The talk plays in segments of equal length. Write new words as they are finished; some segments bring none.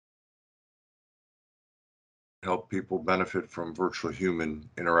help people benefit from virtual human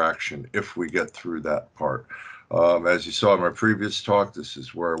interaction if we get through that part. As you saw in my previous talk, this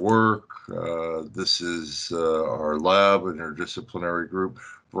is where I work. This is our lab, interdisciplinary group,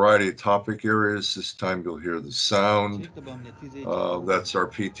 variety of topic areas. This time you'll hear the sound. That's our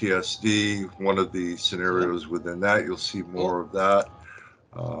PTSD. One of the scenarios within that, you'll see more of that.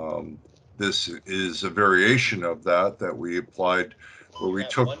 Um, this is a variation of that we applied, where we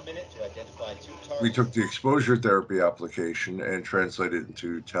took the exposure therapy application and translated it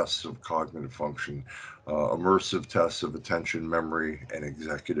into tests of cognitive function, immersive tests of attention, memory, and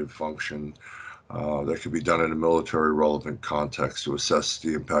executive function. That could be done in a military relevant context to assess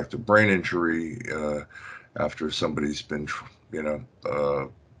the impact of brain injury after somebody's been, you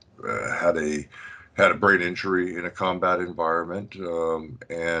know, had a brain injury in a combat environment,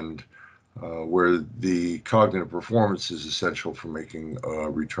 and where the cognitive performance is essential for making a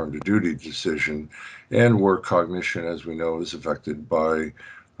return to duty decision, and where cognition, as we know, is affected by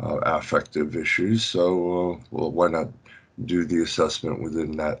affective issues. So, well, why not do the assessment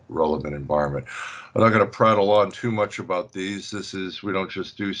within that relevant environment? I'm not going to prattle on too much about these. We don't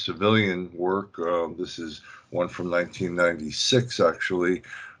just do civilian work. This is one from 1996, actually,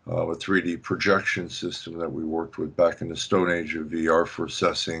 a 3D projection system that we worked with back in the Stone Age of VR for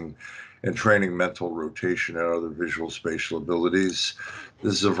assessing and training mental rotation and other visual spatial abilities.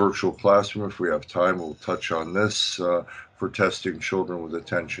 This is a virtual classroom. If we have time, we'll touch on this for testing children with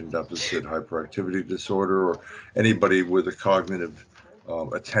attention deficit hyperactivity disorder, or anybody with a cognitive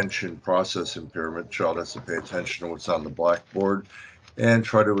attention process impairment. Child has to pay attention to what's on the blackboard and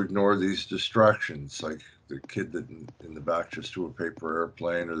try to ignore these distractions, like the kid that in the back just to a paper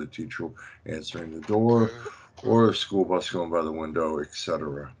airplane, or the teacher answering the door, or a school bus going by the window,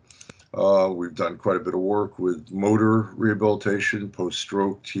 etc. We've done quite a bit of work with motor rehabilitation, post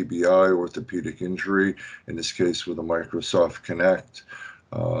stroke, TBI, orthopedic injury, in this case with a Microsoft Kinect,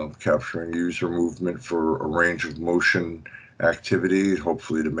 capturing user movement for a range of motion activity,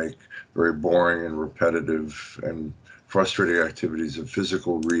 hopefully to make very boring and repetitive and frustrating activities of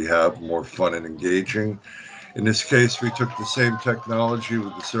physical rehab more fun and engaging. In this case, we took the same technology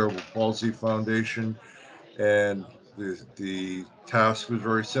with the Cerebral Palsy Foundation, and the task was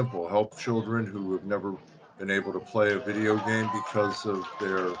very simple: help children who have never been able to play a video game because of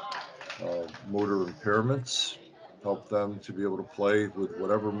their motor impairments, help them to be able to play with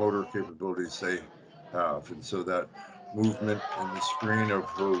whatever motor capabilities they have. And so that movement in the screen of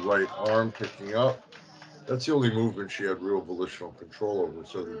her right arm picking up, that's the only movement she had real volitional control over.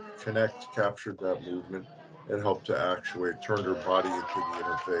 So the Connect captured that movement and helped to actuate, turned her body into the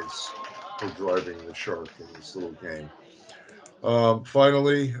interface for driving the shark in this little game.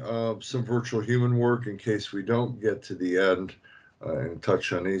 Finally, some virtual human work in case we don't get to the end and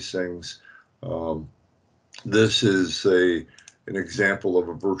touch on these things. Um, this is an example of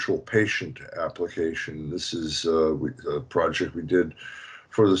a virtual patient application. This is a project we did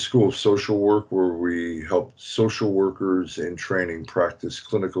for the School of Social Work, where we helped social workers in training practice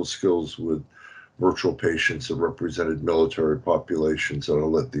clinical skills with virtual patients that represented military populations. And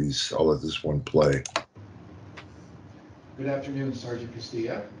I'll let this one play. Good afternoon, Sergeant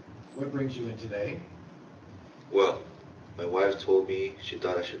Castilla. What brings you in today? Well, my wife told me she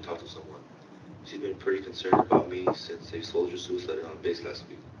thought I should talk to someone. She's been pretty concerned about me since a soldier suicided on base last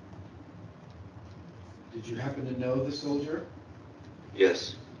week. Did you happen to know the soldier?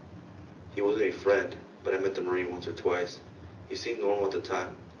 Yes, he wasn't a friend, but I met the Marine once or twice. He seemed normal at the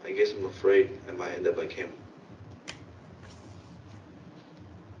time. I guess I'm afraid I might end up like him.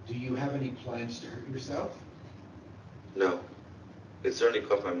 Do you have any plans to hurt yourself? No, it certainly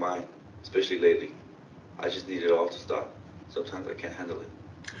crossed my mind, especially lately. I just need it all to stop. Sometimes I can't handle it.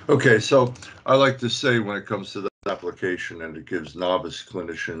 Okay, so I like to say when it comes to the application, and it gives novice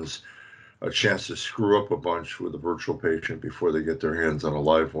clinicians a chance to screw up a bunch with a virtual patient before they get their hands on a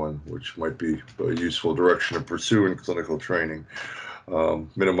live one, which might be a useful direction to pursue in clinical training.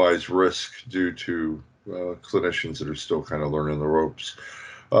 Minimize risk due to clinicians that are still kind of learning the ropes.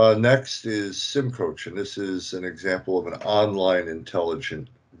 Next is SimCoach, and this is an example of an online intelligent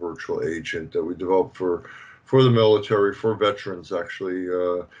virtual agent that we developed for the military, for veterans actually,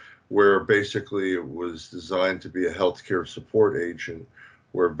 where basically it was designed to be a healthcare support agent,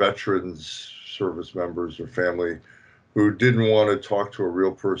 where veterans, service members, or family who didn't want to talk to a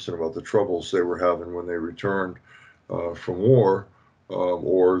real person about the troubles they were having when they returned from war,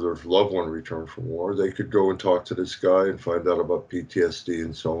 or their loved one returned from war, they could go and talk to this guy and find out about PTSD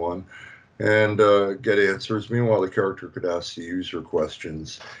and so on, and get answers. Meanwhile, the character could ask the user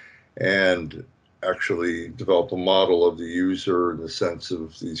questions, and actually develop a model of the user in the sense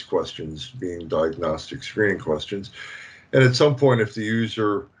of these questions being diagnostic screening questions. And at some point, if the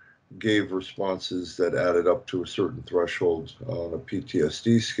user gave responses that added up to a certain threshold on a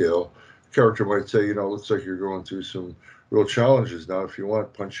PTSD scale, the character might say, you know, looks like you're going through some real challenges now. If you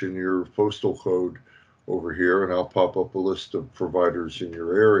want, punch in your postal code over here, and I'll pop up a list of providers in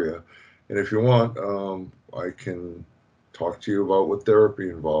your area. And if you want, I can talk to you about what therapy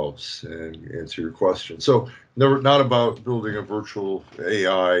involves and answer your questions. So, not about building a virtual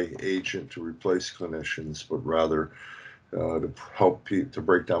AI agent to replace clinicians, but rather to help to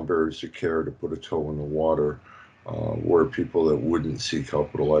break down barriers to care, to put a toe in the water, where people that wouldn't seek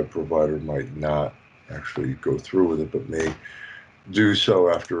help with a live provider might not actually go through with it, but may do so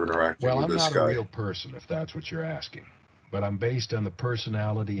after interacting Well, with I'm this not a guy. real person, if that's what you're asking, but I'm based on the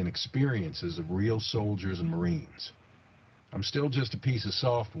personality and experiences of real soldiers and Marines. I'm still just a piece of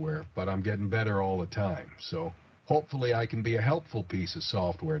software, but I'm getting better all the time, so hopefully I can be a helpful piece of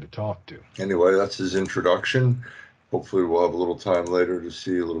software to talk to. Anyway, that's his introduction. Hopefully we'll have a little time later to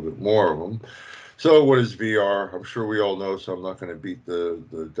see a little bit more of him. So what is VR? I'm sure we all know, so I'm not going to beat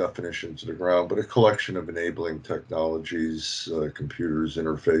the definition to the ground, but a collection of enabling technologies, computers,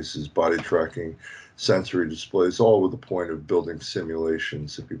 interfaces, body tracking, sensory displays, all with the point of building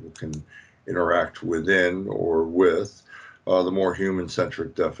simulations that people can interact within or with. The more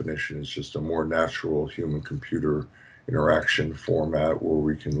human-centric definition is just a more natural human-computer interaction format where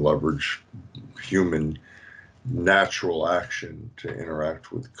we can leverage human natural action to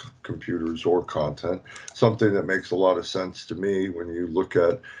interact with computers or content. Something that makes a lot of sense to me when you look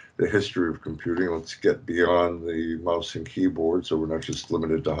at the history of computing. Let's get beyond the mouse and keyboard so we're not just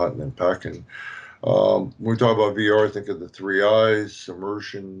limited to hunting and pecking. When we talk about VR, think of the three I's: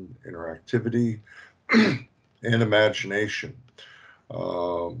 immersion, interactivity, and imagination.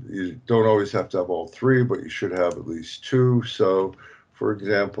 You don't always have to have all three, but you should have at least two. So, for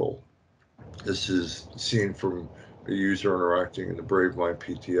example, this is seen from a user interacting in the Brave My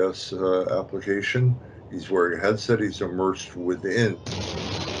PTS application. He's wearing a headset. He's immersed within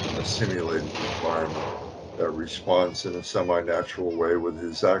a simulated environment that responds in a semi-natural way with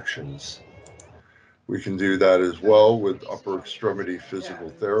his actions. We can do that as well with upper extremity physical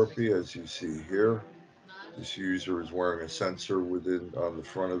therapy, as you see here. This user is wearing a sensor within on the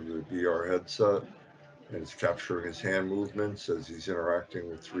front of the VR headset, and it's capturing his hand movements as he's interacting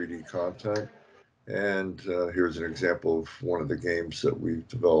with 3D content. And here's an example of one of the games that we've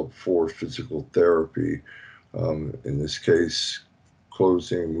developed for physical therapy. In this case,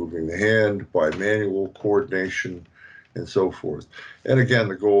 closing and moving the hand by manual coordination and so forth. And again,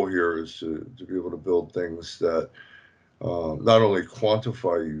 the goal here is to be able to build things that not only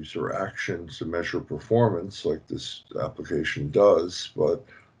quantify user actions to measure performance like this application does, but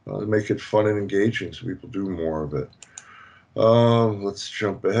make it fun and engaging so people do more of it. Let's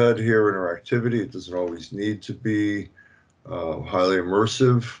jump ahead here. Interactivity. It doesn't always need to be highly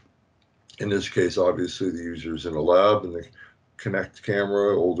immersive. In this case, obviously, the user's in a lab, and the Kinect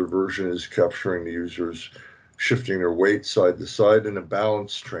camera, older version, is capturing the users shifting their weight side to side in a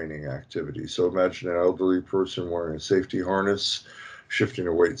balance training activity. So imagine an elderly person wearing a safety harness, shifting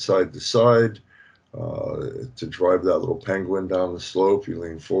their weight side to side. To drive that little penguin down the slope, you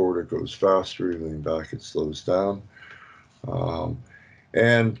lean forward, it goes faster. You lean back, it slows down.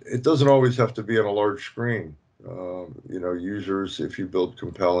 And it doesn't always have to be on a large screen. Users, if you build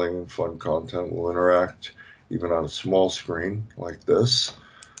compelling and fun content, will interact even on a small screen like this.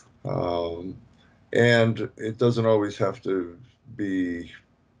 Um, and it doesn't always have to be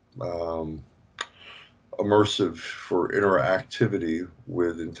um, immersive for interactivity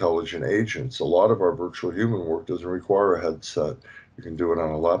with intelligent agents. A lot of our virtual human work doesn't require a headset. You can do it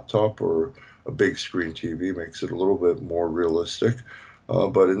on a laptop or a big screen TV, makes it a little bit more realistic.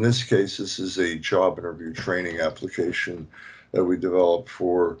 But in this case, this is a job interview training application that we developed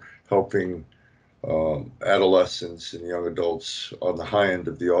for helping adolescents and young adults on the high end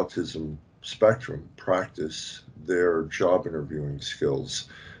of the autism spectrum practice their job interviewing skills.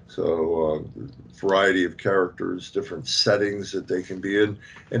 So, variety of characters, different settings that they can be in,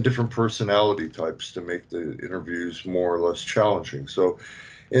 and different personality types to make the interviews more or less challenging. So,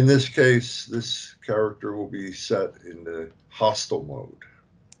 in this case, this character will be set in the hostile mode.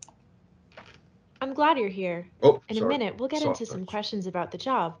 I'm glad you're here. Oh, In a sorry, minute, we'll get into soft some touch. questions about the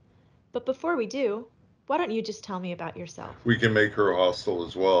job. But before we do, why don't you just tell me about yourself? We can make her hostile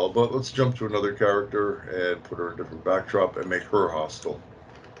as well, but let's jump to another character and put her in a different backdrop and make her hostile.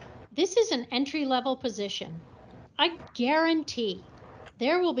 This is an entry-level position. I guarantee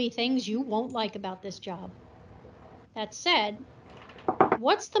there will be things you won't like about this job. That said,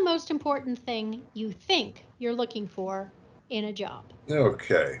 What's the most important thing you think you're looking for in a job?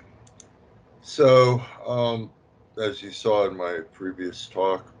 Okay. So, as you saw in my previous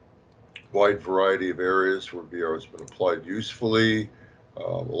talk, wide variety of areas where VR has been applied usefully. A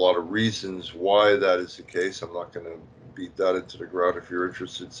lot of reasons why that is the case. I'm not going to beat that into the ground. If you're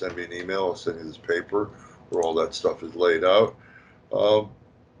interested, send me an email. I'll send you this paper where all that stuff is laid out. Um,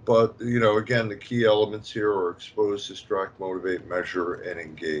 but, again, the key elements here are expose, distract, motivate, measure, and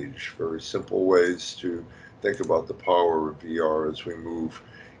engage. Very simple ways to think about the power of VR as we move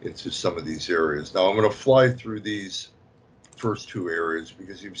into some of these areas. Now, I'm going to fly through these first two areas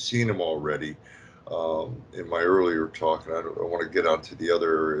because you've seen them already in my earlier talk, and I want to get onto the other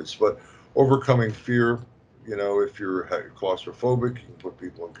areas. But overcoming fear, if you're claustrophobic, you can put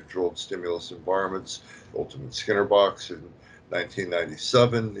people in controlled stimulus environments. Ultimate Skinner box in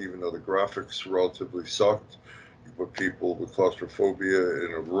 1997, even though the graphics relatively sucked. You put people with claustrophobia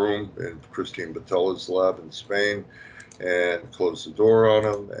in a room in Christine Batella's lab in Spain and close the door on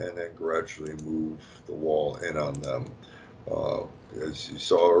them and then gradually move the wall in on them. Uh, as you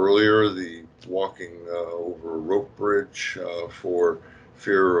saw earlier, the walking over a rope bridge for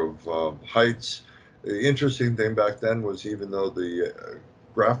fear of heights. The interesting thing back then was even though the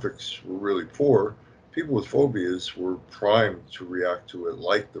graphics were really poor, people with phobias were primed to react to it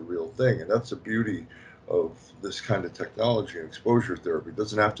like the real thing. And that's the beauty of this kind of technology and exposure therapy. It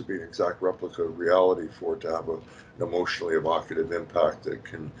doesn't have to be an exact replica of reality for it to have an emotionally evocative impact that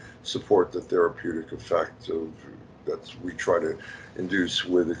can support the therapeutic effect of that we try to induce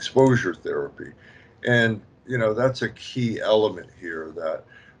with exposure therapy. And, that's a key element here that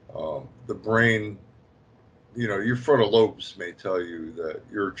the brain, your frontal lobes may tell you that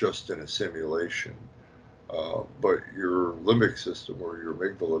you're just in a simulation. But your limbic system or your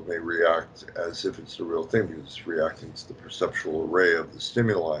amygdala may react as if it's the real thing because it's reacting to the perceptual array of the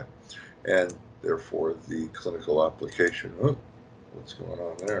stimuli and therefore the clinical application. Oh, what's going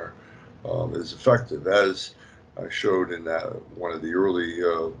on there? Is effective. As I showed in one of the early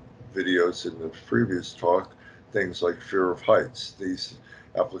videos in the previous talk, things like fear of heights. These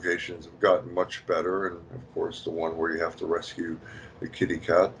applications have gotten much better, and of course, the one where you have to rescue the kitty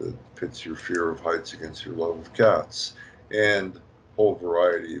cat that pits your fear of heights against your love of cats, and a whole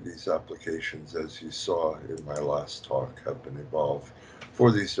variety of these applications, as you saw in my last talk, have been evolved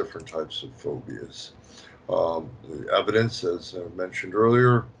for these different types of phobias. The evidence, as I mentioned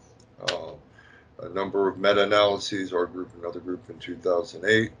earlier, uh, a number of meta-analyses, our group, another group in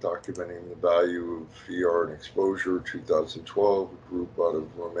 2008, documenting the value of VR and exposure. 2012, a group out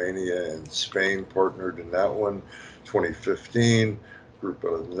of Romania and Spain partnered in that one. 2015, a group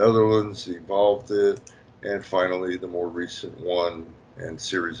out of the Netherlands evolved it. And finally, the more recent one and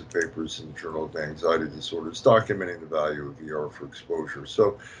series of papers in the Journal of Anxiety Disorders documenting the value of VR for exposure.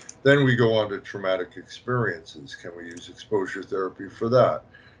 So then we go on to traumatic experiences. Can we use exposure therapy for that?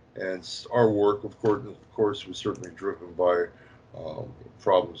 And our work, of course, was certainly driven by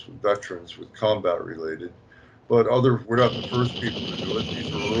problems with veterans, with combat related. But we're not the first people to do it.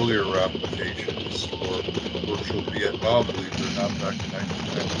 These are earlier applications for virtual Vietnam, believe it or not, back in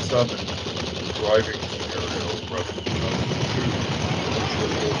 1997. The driving scenario, rather 2002.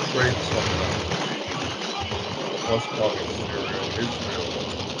 Virtual World Trade Center application. The bus bombing scenario in Israel.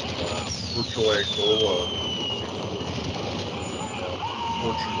 Virtual Angola,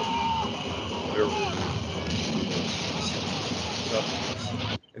 fortunate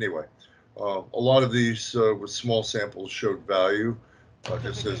anyway, a lot of these with small samples showed value.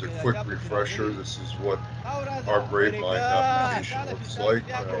 Just as a quick refresher, this is what our Brave Mind application looks like.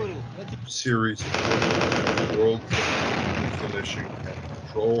 Series of the world the clinician can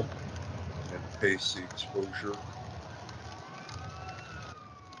control and pace the exposure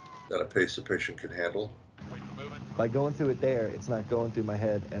at a pace the patient can handle. By going through it there, it's not going through my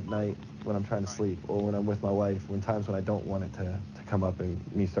head at night when I'm trying to sleep or when I'm with my wife, when times when I don't want it to come up and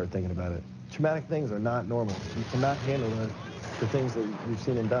me start thinking about it. Traumatic things are not normal. You cannot handle the things that you've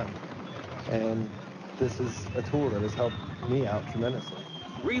seen and done. And this is a tool that has helped me out tremendously.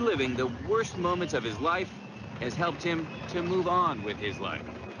 Reliving the worst moments of his life has helped him to move on with his life.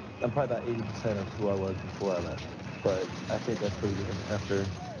 I'm probably about 80% of who I was before I left, but I think that's pretty good after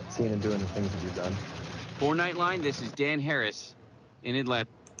seeing and doing the things that you've done. For Nightline, this is Dan Harris in Atlanta.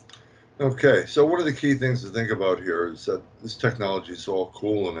 Okay, so one of the key things to think about here is that this technology is all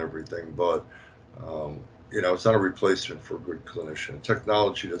cool and everything, but it's not a replacement for a good clinician.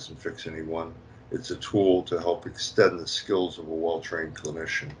 Technology doesn't fix anyone. It's a tool to help extend the skills of a well-trained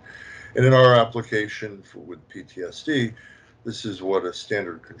clinician. And in our application with PTSD, this is what a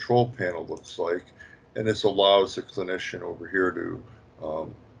standard control panel looks like. And this allows the clinician over here to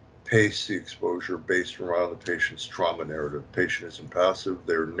um, pace the exposure based around the patient's trauma narrative. Patient isn't passive,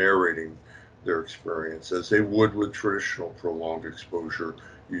 they're narrating their experience as they would with traditional prolonged exposure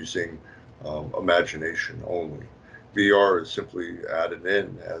using imagination only. VR is simply added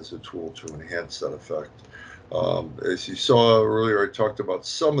in as a tool to enhance that effect. As you saw earlier, I talked about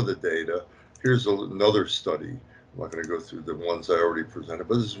some of the data. Here's another study. I'm not going to go through the ones I already presented,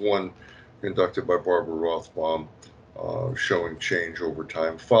 but this is one conducted by Barbara Rothbaum, showing change over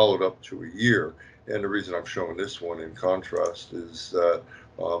time, followed up to a year. And the reason I'm showing this one in contrast is that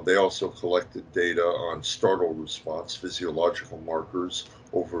they also collected data on startle response, physiological markers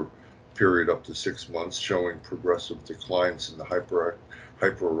over a period up to 6 months, showing progressive declines in the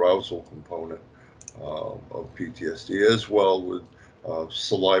hyperarousal component of PTSD, as well with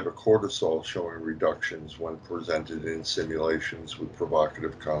saliva cortisol showing reductions when presented in simulations with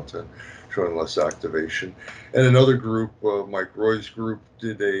provocative content, showing less activation. And another group, Mike Roy's group,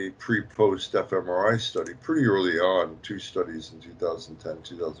 did a pre-post fMRI study pretty early on, 2 studies in 2010,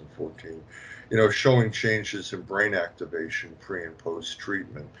 2014, showing changes in brain activation pre and post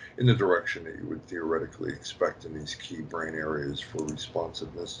treatment in the direction that you would theoretically expect in these key brain areas for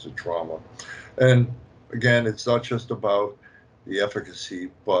responsiveness to trauma. And again, it's not just about the efficacy,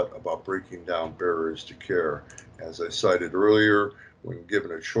 but about breaking down barriers to care. As I cited earlier, when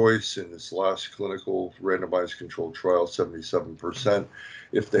given a choice in this last clinical randomized controlled trial, 77%,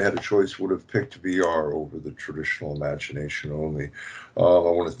 if they had a choice, would have picked VR over the traditional imagination only. I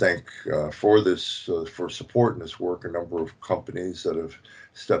want to thank for support in this work, a number of companies that have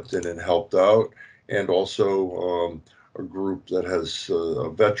stepped in and helped out, and also a group that has a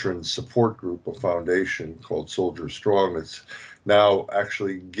veteran support group, a foundation called Soldier Strong, that's now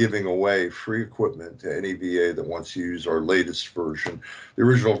actually giving away free equipment to any VA that wants to use our latest version. The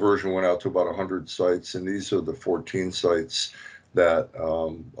original version went out to about 100 sites, and these are the 14 sites that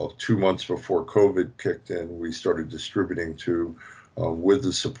 2 months before COVID kicked in, we started distributing to with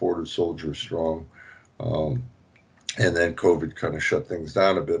the support of Soldier Strong. And then COVID kind of shut things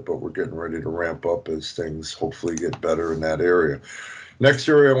down a bit, but we're getting ready to ramp up as things hopefully get better in that area. Next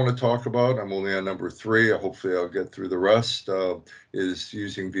area I want to talk about, I'm only on number 3, hopefully I'll get through the rest, is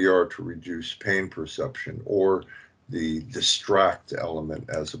using VR to reduce pain perception, or the distract element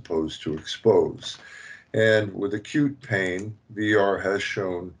as opposed to expose. And with acute pain, VR has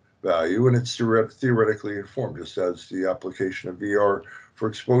shown value, and it's theoretically informed, just as the application of VR for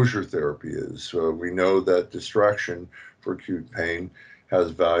exposure therapy is. We know that distraction for acute pain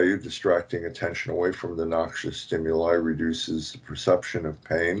has value. Distracting attention away from the noxious stimuli reduces the perception of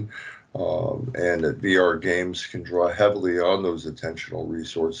pain, and that VR games can draw heavily on those attentional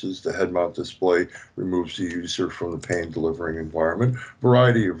resources. The head-mount display removes the user from the pain-delivering environment.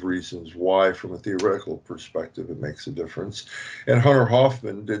 Variety of reasons why, from a theoretical perspective, it makes a difference. And Hunter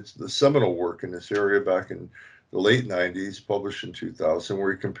Hoffman did the seminal work in this area back in the late 90s, published in 2000,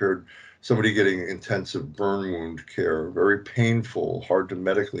 where he compared somebody getting intensive burn wound care, very painful, hard to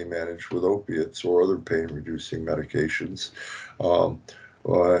medically manage with opiates or other pain-reducing medications.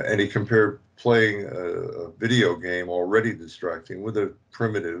 And he compared playing a video game already distracting with a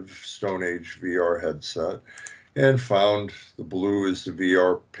primitive Stone Age VR headset, and found the blue is the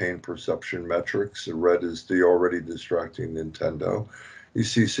VR pain perception metrics, the red is the already distracting Nintendo. You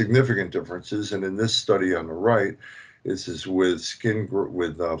see significant differences, and in this study on the right, this is with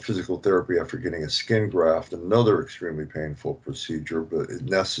physical therapy after getting a skin graft, another extremely painful procedure, but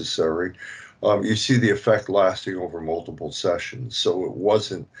necessary. You see the effect lasting over multiple sessions. So it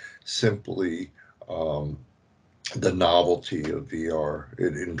wasn't simply the novelty of VR.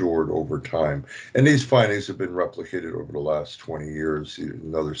 It endured over time. And these findings have been replicated over the last 20 years.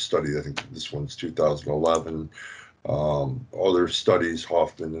 Another study, I think this one's 2011. Other studies,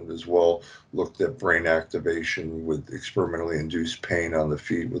 Hoffman as well, looked at brain activation with experimentally induced pain on the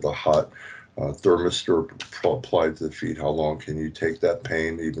feet with a hot thermistor applied to the feet. How long can you take that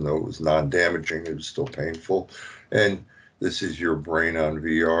pain? Even though it was non-damaging, it was still painful. And this is your brain on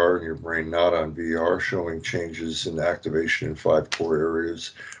VR and your brain not on VR, showing changes in activation in 5 core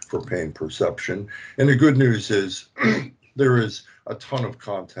areas for pain perception. And the good news is there is a ton of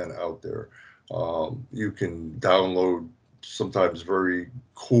content out there. You can download sometimes very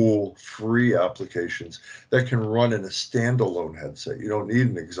cool free applications that can run in a standalone headset. You don't need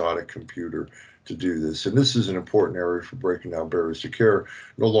an exotic computer to do this. And this is an important area for breaking down barriers to care.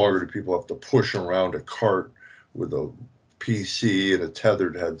 No longer do people have to push around a cart with a PC and a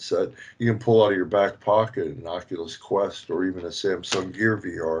tethered headset. You can pull out of your back pocket an Oculus Quest or even a Samsung Gear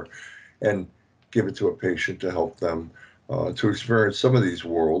VR and give it to a patient to help them to experience some of these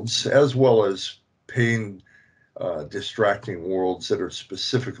worlds, as well as pain distracting worlds that are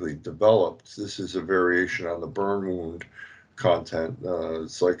specifically developed. This is a variation on the burn wound content.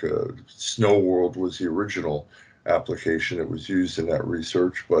 It's like a snow world was the original application that was used in that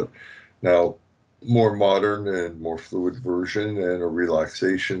research, but now more modern and more fluid version and a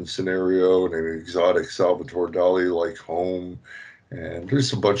relaxation scenario and an exotic Salvador Dali-like home. And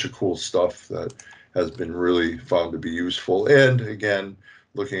there's a bunch of cool stuff that has been really found to be useful. And again,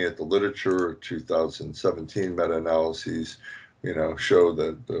 looking at the literature, 2017 meta-analyses, show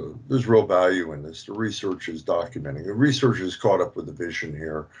that there's real value in this. The research is documenting. The research is caught up with the vision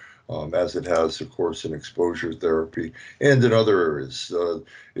here, as it has, of course, in exposure therapy and in other areas.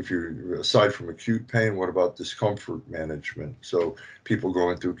 If you, aside from acute pain, what about discomfort management? So people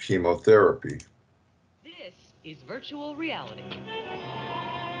going through chemotherapy. This is virtual reality.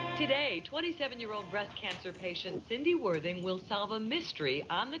 Today, 27-year-old breast cancer patient Cindy Worthing will solve a mystery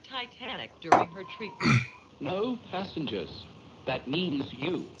on the Titanic during her treatment. No passengers. That means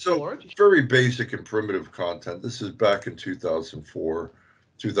you. So very basic and primitive content. This is back in 2004,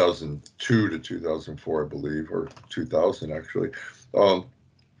 2002 to 2004, I believe, or 2000 actually.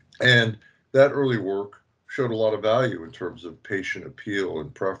 And that early work showed a lot of value in terms of patient appeal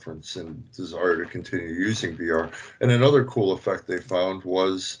and preference and desire to continue using VR. And another cool effect they found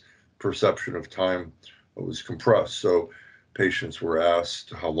was perception of time was compressed. So patients were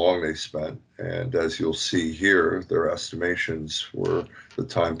asked how long they spent, and as you'll see here, their estimations were the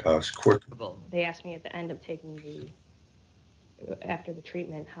time passed quick. They asked me at the end of after the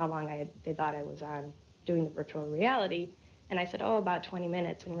treatment, how long they thought I was on doing the virtual reality, and I said, about 20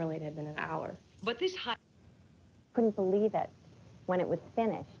 minutes, and really it had been an hour. But this couldn't believe it when it was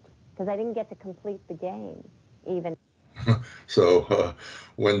finished, because I didn't get to complete the game, even. So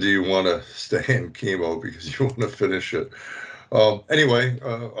when do you want to stay in chemo because you want to finish it? Anyway,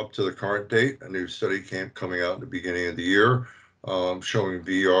 up to the current date, a new study coming out in the beginning of the year, showing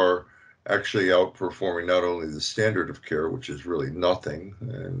VR actually outperforming not only the standard of care, which is really nothing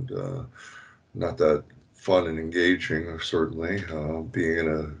and not that fun and engaging, certainly, being in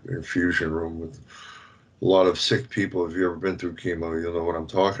an infusion room with a lot of sick people. If you've ever been through chemo, you'll know what I'm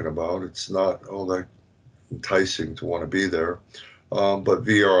talking about. It's not all that enticing to want to be there. But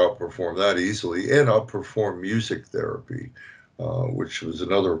VR outperformed that easily and outperformed music therapy, which was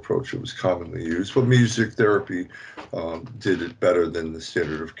another approach that was commonly used. But music therapy did it better than the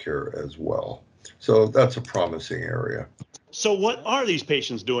standard of care as well. So that's a promising area. So what are these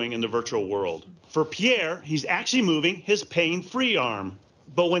patients doing in the virtual world? For Pierre, he's actually moving his pain-free arm.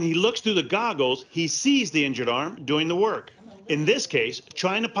 But when he looks through the goggles, he sees the injured arm doing the work. In this case,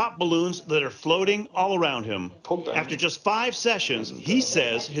 trying to pop balloons that are floating all around him. After just 5 sessions, he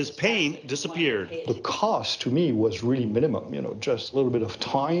says his pain disappeared. The cost to me was really minimum, just a little bit of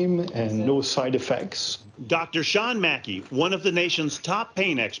time and no side effects. Dr. Sean Mackey, one of the nation's top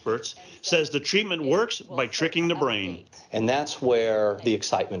pain experts, says the treatment works by tricking the brain. And that's where the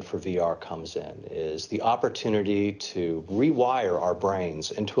excitement for VR comes in, is the opportunity to rewire our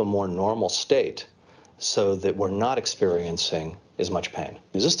brains into a more normal state so that we're not experiencing as much pain.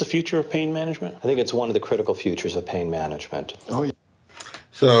 Is this the future of pain management? I think it's one of the critical futures of pain management. Oh, yeah.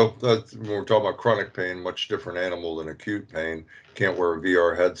 So when we're talking about chronic pain, much different animal than acute pain. Can't wear a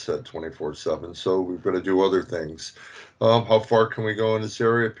VR headset 24/7, so we've got to do other things. How far can we go in this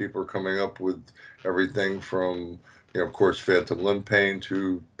area? People are coming up with everything from, of course, phantom limb pain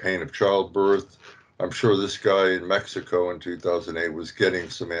to pain of childbirth. I'm sure this guy in Mexico in 2008 was getting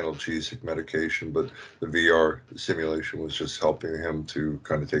some analgesic medication, but the VR simulation was just helping him to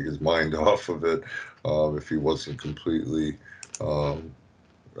kind of take his mind off of it if he wasn't completely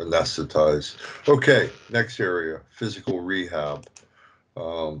anesthetized. Okay, next area, physical rehab.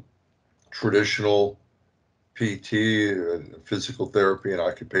 Traditional PT, physical therapy and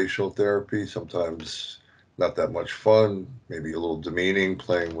occupational therapy, sometimes not that much fun, maybe a little demeaning,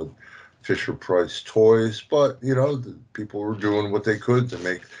 playing with Fisher-Price toys, but the people were doing what they could to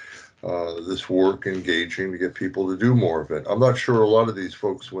make this work engaging, to get people to do more of it. I'm not sure a lot of these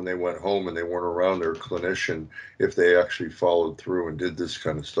folks, when they went home and they weren't around their clinician, if they actually followed through and did this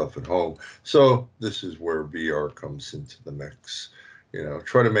kind of stuff at home. So this is where VR comes into the mix.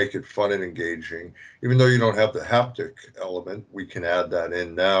 Try to make it fun and engaging. Even though you don't have the haptic element, we can add that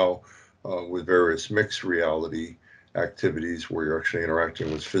in now with various mixed reality activities where you're actually interacting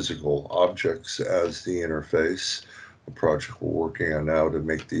with physical objects as the interface. A project we're working on now to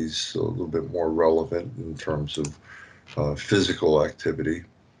make these a little bit more relevant in terms of physical activity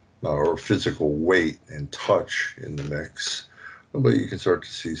or physical weight and touch in the mix. But you can start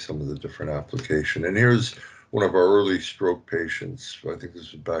to see some of the different application. And here's one of our early stroke patients. I think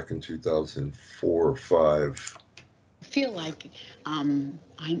this was back in 2004 or 5. feel like I'm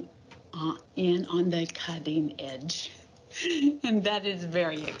in on the cutting edge. And that is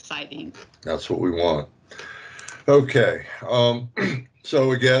very exciting. That's what we want. Okay.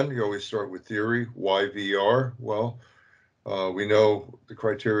 So again, you always start with theory. Why VR? Well, we know the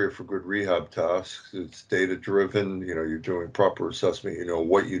criteria for good rehab tasks. It's data driven. You're doing proper assessment. You know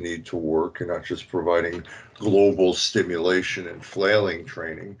what you need to work. You're not just providing global stimulation and flailing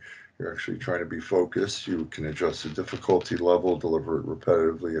training. You're actually trying to be focused. You can adjust the difficulty level, deliver it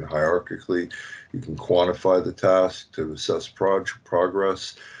repetitively and hierarchically. You can quantify the task to assess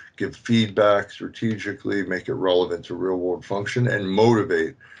progress, give feedback strategically, make it relevant to real world function, and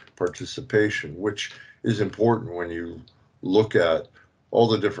motivate participation, which is important when you look at all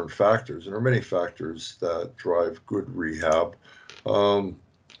the different factors. And there are many factors that drive good rehab.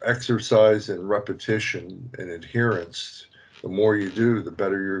 Exercise and repetition and adherence, the more you do, the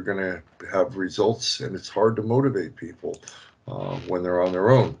better you're going to have results. And it's hard to motivate people when they're on their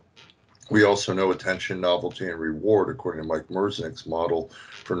own. We also know attention, novelty, and reward, according to Mike Merznick's model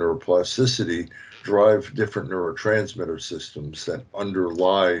for neuroplasticity, drive different neurotransmitter systems that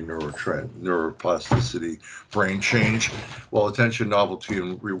underlie neuroplasticity, brain change, while attention, novelty,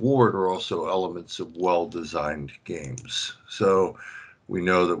 and reward are also elements of well-designed games. So we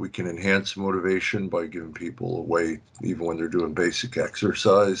know that we can enhance motivation by giving people a way, even when they're doing basic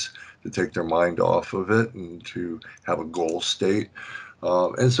exercise, to take their mind off of it and to have a goal state.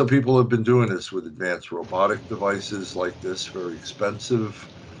 And so people have been doing this with advanced robotic devices like this, very expensive.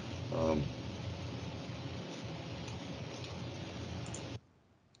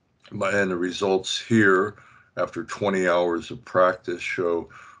 And the results here, after 20 hours of practice, show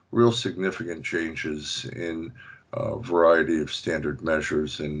real significant changes in a variety of standard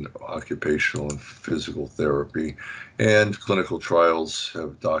measures in occupational and physical therapy. And clinical trials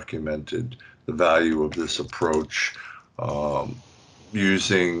have documented the value of this approach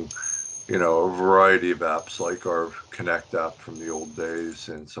using a variety of apps like our Connect app from the old days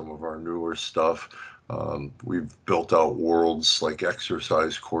and some of our newer stuff. We've built out worlds like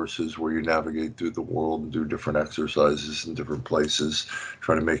exercise courses where you navigate through the world and do different exercises in different places,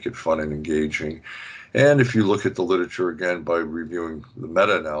 try to make it fun and engaging. And if you look at the literature again by reviewing the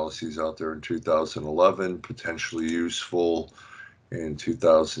meta-analyses out there in 2011, potentially useful in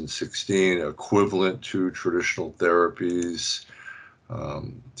 2016, equivalent to traditional therapies.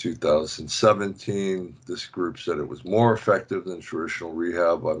 2017, this group said it was more effective than traditional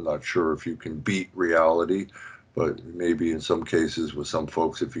rehab. I'm not sure if you can beat reality, but maybe in some cases with some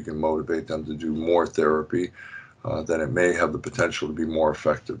folks, if you can motivate them to do more therapy, then it may have the potential to be more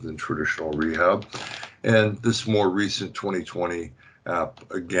effective than traditional rehab. And this more recent 2020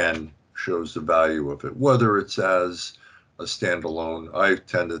 app, again, shows the value of it, whether it's as a standalone. I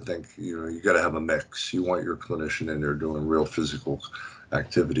tend to think, you got to have a mix. You want your clinician in there doing real physical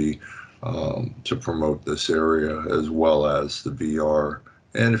activity to promote this area, as well as the VR.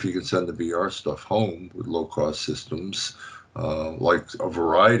 And if you can send the VR stuff home with low-cost systems, like a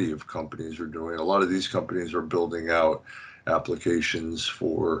variety of companies are doing. A lot of these companies are building out applications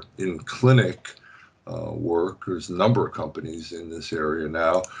for in-clinic work. There's a number of companies in this area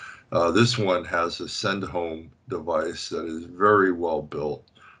now. This one has a send-home device that is very well built,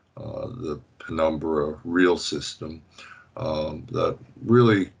 the Penumbra Real system, that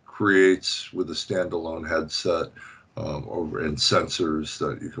really creates, with a standalone headset and sensors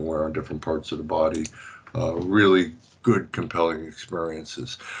that you can wear on different parts of the body, really good, compelling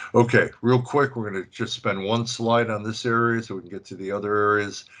experiences. Okay, real quick, we're going to just spend one slide on this area so we can get to the other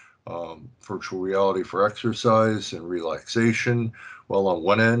areas. Virtual reality for exercise and relaxation. Well, on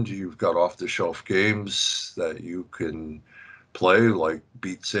one end, you've got off-the-shelf games that you can play, like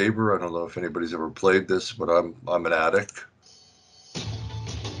Beat Saber. I don't know if anybody's ever played this, but I'm an addict.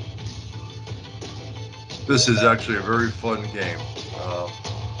 This is actually a very fun game.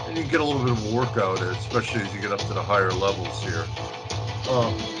 And you get a little bit of a workout, especially as you get up to the higher levels here.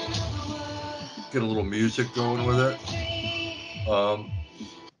 Get a little music going with it.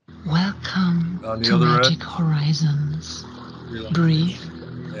 Welcome on the to other Magic end, Horizons. Breathe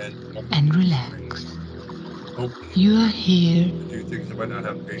and relax. You are here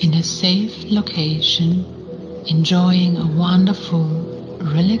in a safe location, enjoying a wonderful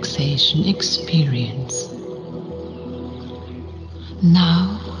relaxation experience.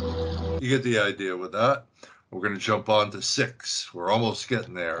 Now, you get the idea with that. We're going to jump on to 6. We're almost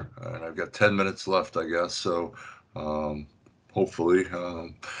getting there, and I've got 10 minutes left, I guess. So hopefully,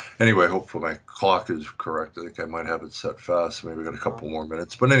 anyway, hopefully my clock is correct. I think I might have it set fast. Maybe I got a couple more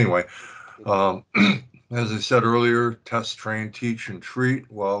minutes. But anyway, as I said earlier, test, train, teach, and treat.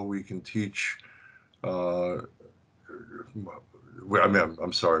 Well, we can teach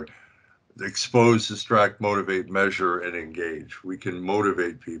I'm sorry, expose, distract, motivate, measure, and engage. We can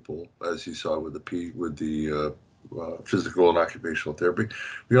motivate people, as you saw with the physical and occupational therapy.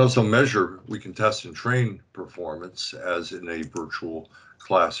 We also measure, we can test and train performance as in a virtual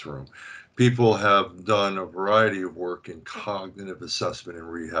classroom. People have done a variety of work in cognitive assessment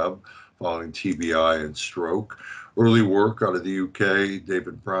and rehab following TBI and stroke. Early work out of the UK,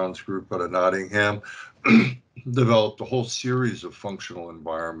 David Brown's group out of Nottingham, developed a whole series of functional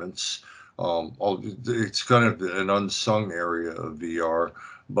environments. It's kind of an unsung area of VR,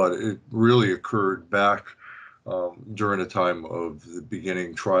 but it really occurred back during the time of the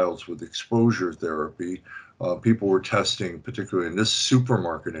beginning trials with exposure therapy. People were testing, particularly in this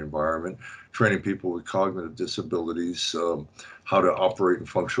supermarket environment, training people with cognitive disabilities how to operate in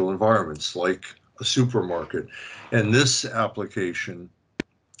functional environments like a supermarket. And this application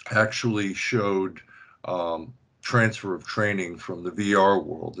actually showed transfer of training from the VR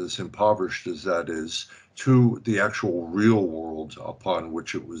world, as impoverished as that is, to the actual real world upon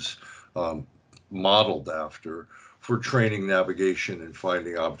which it was modeled after for training navigation and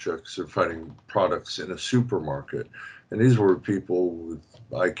finding objects or finding products in a supermarket. And these were people with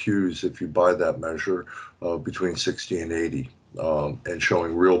IQs, if you buy that measure, between 60 and 80. And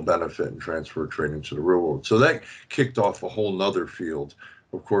showing real benefit and transfer training to the real world. So that kicked off a whole nother field.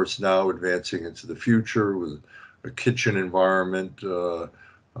 Of course, now advancing into the future with a kitchen environment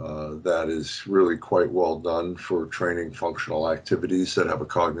that is really quite well done for training functional activities that have a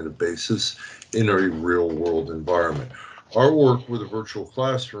cognitive basis in a real world environment. Our work with a virtual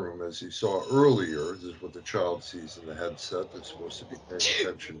classroom, as you saw earlier, this is what the child sees in the headset. They're supposed to be paying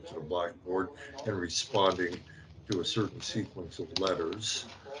attention to the blackboard and responding to a certain sequence of letters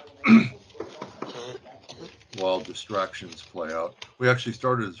while distractions play out. We actually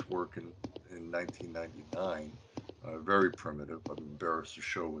started this work in 1999, very primitive. I'm embarrassed to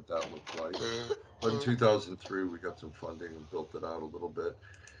show what that looked like. But in 2003, we got some funding and built it out a little bit.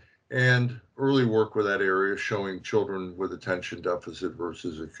 And early work with that area showing children with attention deficit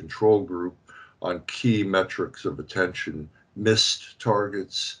versus a control group on key metrics of attention, missed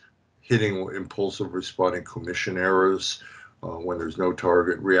targets, hitting impulsive responding commission errors when there's no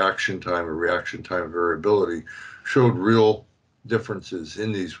target, reaction time and reaction time variability showed real differences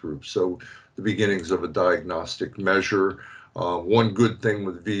in these groups. So the beginnings of a diagnostic measure. One good thing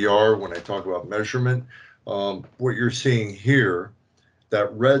with VR, when I talk about measurement, what you're seeing here,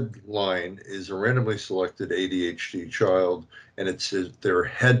 that red line is a randomly selected ADHD child, and it's their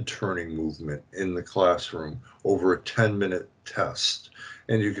head turning movement in the classroom over a 10-minute test.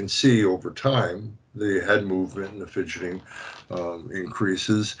 And you can see over time, the head movement and the fidgeting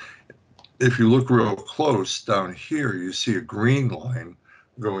increases. If you look real close down here, you see a green line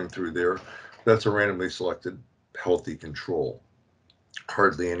going through there. That's a randomly selected healthy control.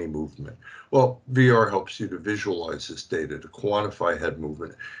 Hardly any movement. Well, VR helps you to visualize this data, to quantify head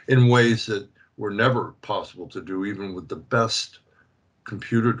movement in ways that were never possible to do, even with the best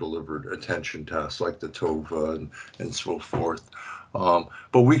computer-delivered attention tasks like the TOVA and so forth.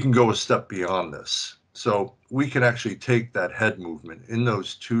 But we can go a step beyond this. So we can actually take that head movement in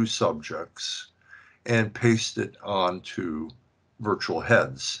those two subjects and paste it onto virtual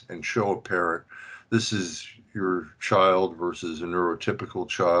heads and show a parent, this is your child versus a neurotypical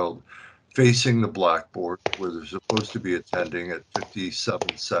child facing the blackboard where they're supposed to be attending at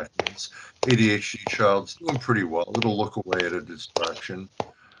 57 seconds. ADHD child's doing pretty well. It'll look away at a distraction.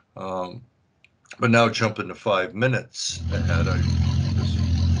 But now jump into 5 minutes ahead. I just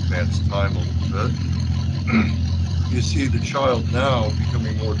advance time a little bit. You see the child now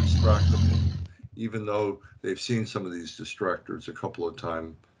becoming more distractible, even though they've seen some of these distractors a couple of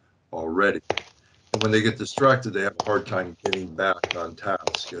times already. And when they get distracted, they have a hard time getting back on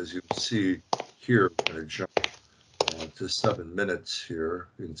task. As you see here, I'm going to jump to 7 minutes here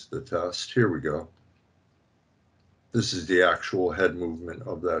into the test. Here we go. This is the actual head movement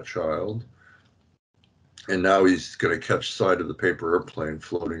of that child. And now he's going to catch sight of the paper airplane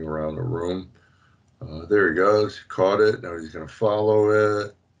floating around the room. There he goes, caught it. Now he's going to follow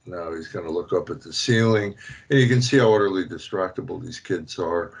it. Now he's going to look up at the ceiling. And you can see how utterly distractible these kids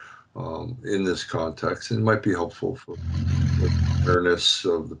are in this context. And it might be helpful for awareness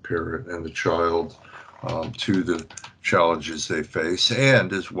of the parent and the child to the challenges they face.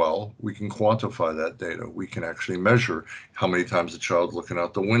 And as well, we can quantify that data. We can actually measure how many times the child's looking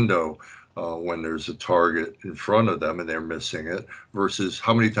out the window when there's a target in front of them and they're missing it, versus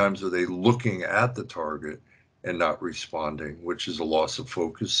how many times are they looking at the target and not responding, which is a loss of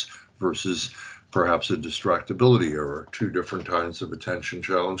focus, versus perhaps a distractibility error, two different kinds of attention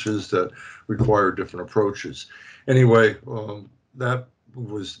challenges that require different approaches. Anyway, that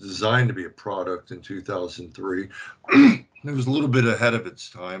was designed to be a product in 2003. It was a little bit ahead of its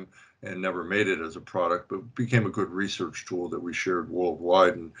time and never made it as a product, but became a good research tool that we shared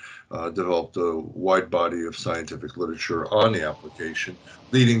worldwide and developed a wide body of scientific literature on the application,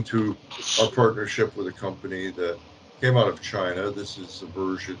 leading to our partnership with a company that came out of China. This is a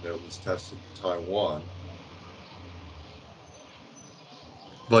version that was tested in Taiwan,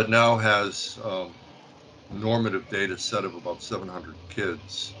 but now has normative data set of about 700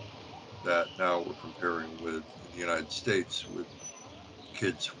 kids that now we're comparing with in the United States with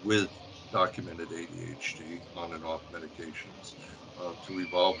kids with documented ADHD on and off medications to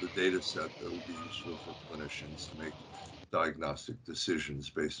evolve the data set that will be useful for clinicians to make diagnostic decisions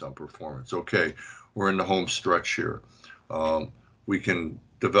based on performance. Okay, we're in the home stretch here. We can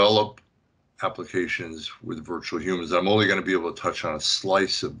develop applications with virtual humans. I'm only going to be able to touch on a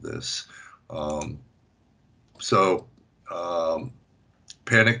slice of this.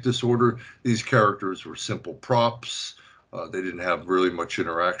 Panic disorder, these characters were simple props. They didn't have really much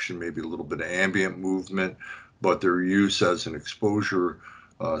interaction, maybe a little bit of ambient movement, but their use as an exposure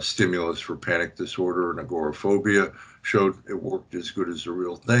stimulus for panic disorder and agoraphobia showed it worked as good as the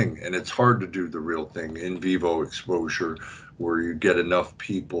real thing. And it's hard to do the real thing, in vivo exposure, where you get enough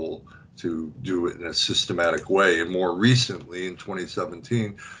people to do it in a systematic way. And more recently, in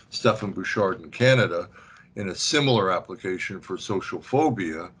 2017, Stephan Bouchard in Canada, in a similar application for social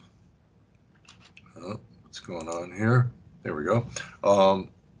phobia, what's going on here? There we go.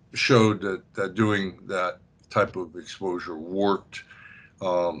 Showed that doing that type of exposure worked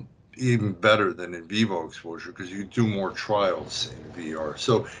even better than in vivo exposure because you do more trials in VR.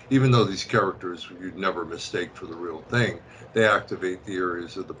 So even though these characters you'd never mistake for the real thing, they activate the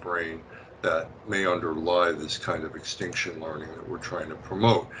areas of the brain that may underlie this kind of extinction learning that we're trying to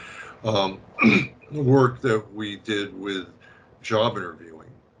promote. The work that we did with job interviewing.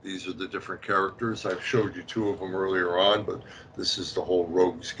 These are the different characters. I've showed you two of them earlier on, but this is the whole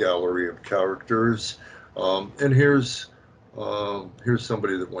rogues gallery of characters. And here's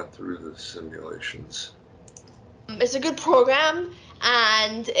somebody that went through the simulations. It's a good program,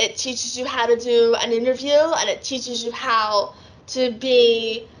 and it teaches you how to do an interview, and it teaches you how to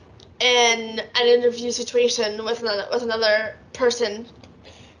be in an interview situation with another person.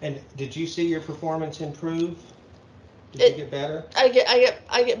 And did you see your performance improve? Did you get better? I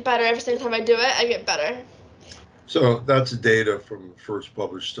get better every single time I do it. I get better. So that's data from the first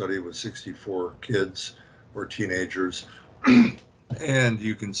published study with 64 kids or teenagers. And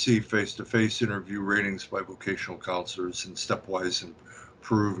you can see face-to-face interview ratings by vocational counselors and stepwise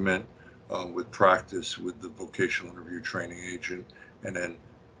improvement with practice with the vocational interview training agent, and then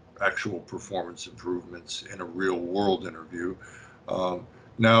actual performance improvements in a real-world interview.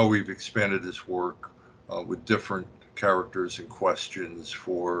 Now we've expanded this work with different characters and questions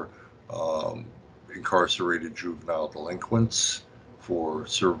for incarcerated juvenile delinquents, for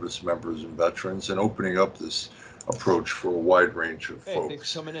service members and veterans, and opening up this approach for a wide range of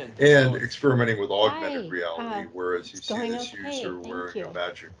folks. And experimenting with augmented reality, whereas you see this user wearing a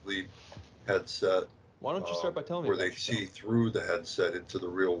Magic Leap headset, Why don't you start by telling me where about they yourself? see through the headset into the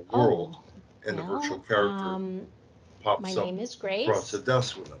real world, and the virtual character pops my up name is Grace, across the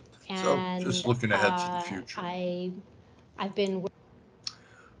desk with them. So just looking ahead to the future. I've been.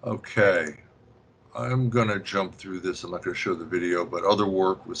 Okay, I'm gonna jump through this. I'm not gonna show the video, but other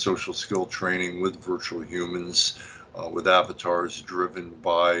work with social skill training with virtual humans, with avatars driven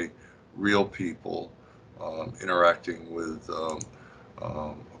by real people interacting with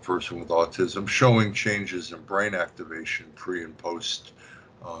a person with autism, showing changes in brain activation pre and post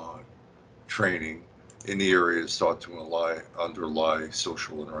training in the areas thought to underlie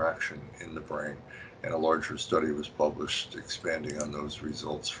social interaction in the brain. And a larger study was published expanding on those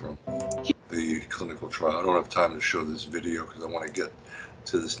results from the clinical trial. I don't have time to show this video because I want to get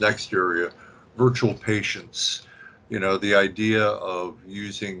to this next area, virtual patients. You know, the idea of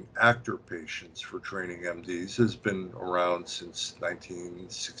using actor patients for training MDs has been around since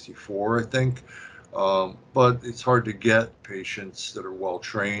 1964, I think. But it's hard to get patients that are well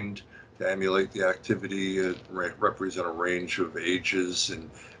trained to emulate the activity. It represent a range of ages and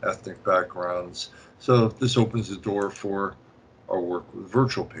ethnic backgrounds. So this opens the door for our work with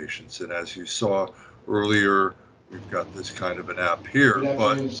virtual patients. And as you saw earlier, we've got this kind of an app here,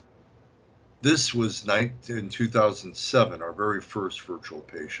 but this was in 2007, our very first virtual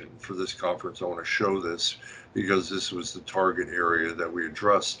patient. For this conference, I want to show this because this was the target area that we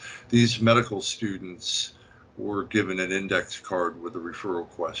addressed. These medical students were given an index card with a referral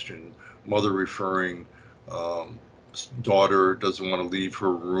question. Mother referring, daughter doesn't want to leave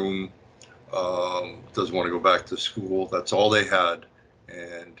her room, doesn't want to go back to school. That's all they had.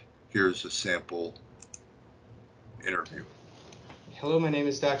 And here's a sample interview. Hello, my name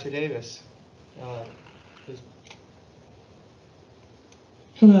is Dr. Davis.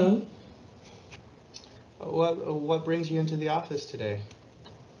 Hello. What brings you into the office today?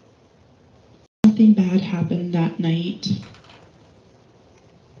 Something bad happened that night.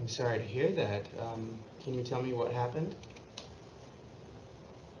 I'm sorry to hear that. Can you tell me what happened?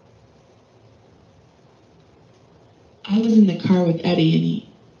 I was in the car with Eddie and he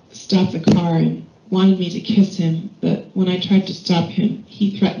stopped the car and wanted me to kiss him, but when I tried to stop him,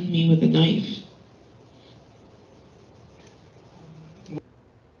 he threatened me with a knife.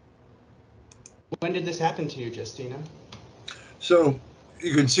 When did this happen to you, Justina? So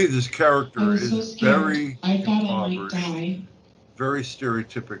you can see this character is so very I thought I might impoverished, die. very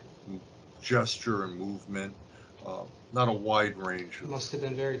stereotypic gesture and movement, not a wide range of. Must have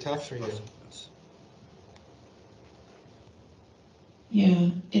been very tough for you. Yeah,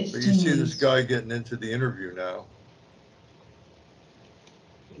 it's. But you see this guy getting into the interview now.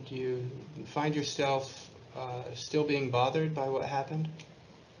 Do you find yourself still being bothered by what happened?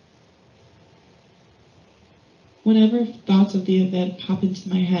 Whenever thoughts of the event pop into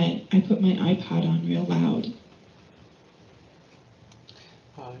my head, I put my iPod on real loud.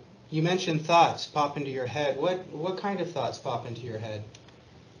 You mentioned thoughts pop into your head. What kind of thoughts pop into your head?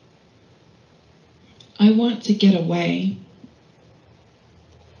 I want to get away.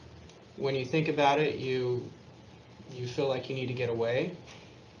 When you think about it, you feel like you need to get away?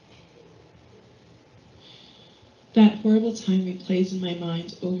 That horrible time replays in my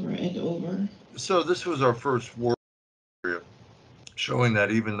mind over and over. So this was our first war area, showing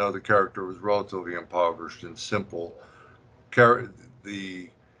that even though the character was relatively impoverished and simple,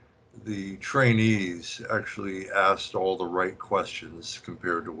 the trainees actually asked all the right questions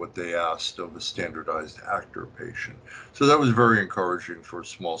compared to what they asked of a standardized actor patient. So that was very encouraging for a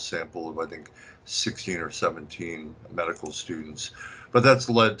small sample of, I think, 16 or 17 medical students. But that's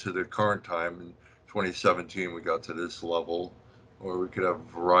led to the current time. In 2017, we got to this level where we could have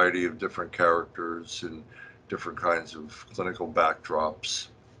a variety of different characters and different kinds of clinical backdrops.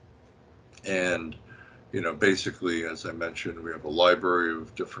 And basically, as I mentioned, we have a library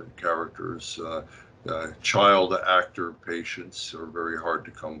of different characters. Child actor patients are very hard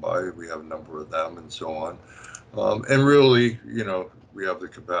to come by. We have a number of them and so on. And really, we have the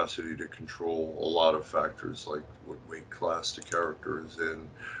capacity to control a lot of factors like what weight class the character is in.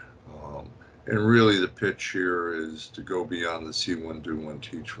 And really the pitch here is to go beyond the see one, do one,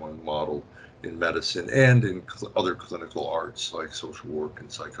 teach one model in medicine and in other clinical arts like social work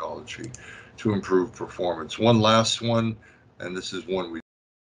and psychology to improve performance. One last one, and this is one we've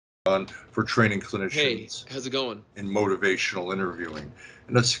done for training clinicians. Hey, how's it going? In motivational interviewing.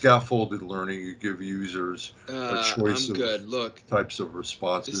 And that's scaffolded learning. You give users a choice I'm of good. Look, types of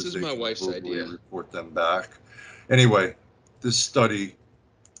responses. this is they my can wife's verbally idea. report them back. Anyway, this study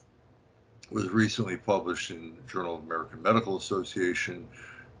was recently published in the Journal of American Medical Association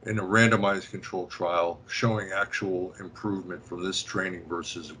in a randomized control trial showing actual improvement from this training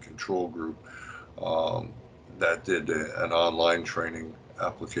versus a control group that did an online training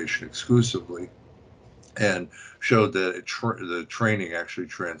application exclusively, and showed that the training actually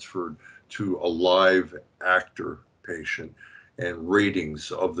transferred to a live actor patient and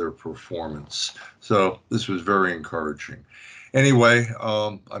ratings of their performance. So this was very encouraging. Anyway,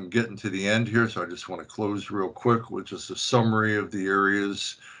 I'm getting to the end here, so I just want to close real quick with just a summary of the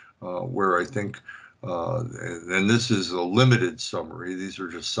areas where I think, and this is a limited summary, these are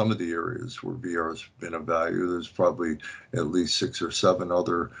just some of the areas where VR has been of value. There's probably at least 6 or 7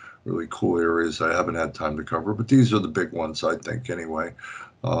 other really cool areas I haven't had time to cover, but these are the big ones, I think, anyway.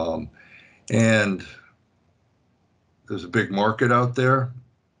 And there's a big market out there.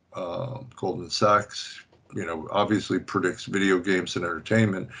 Goldman Sachs, obviously predicts video games and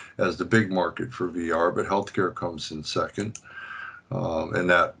entertainment as the big market for VR, but healthcare comes in second. And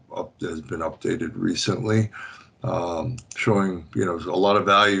that has been updated recently, showing, a lot of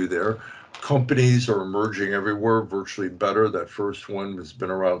value there. Companies are emerging everywhere, virtually better. That first one has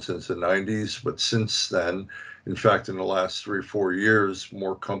been around since the 90s, but since then, in fact, in the last 3 or 4 years,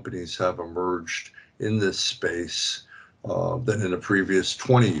 more companies have emerged in this space than in the previous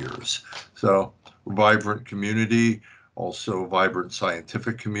 20 years. So, vibrant community, also vibrant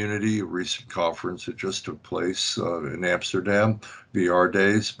scientific community. A recent conference that just took place in Amsterdam, VR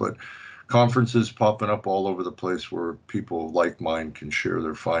Days, but conferences popping up all over the place where people of like mind can share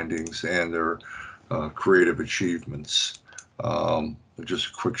their findings and their creative achievements. Just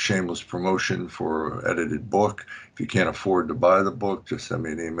a quick shameless promotion for edited book. If you can't afford to buy the book, just send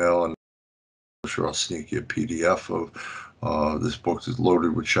me an email and I'm sure I'll sneak you a PDF of this book is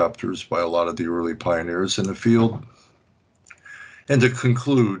loaded with chapters by a lot of the early pioneers in the field. And to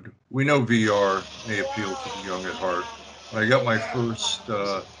conclude, we know VR may appeal to the young at heart. When I got my first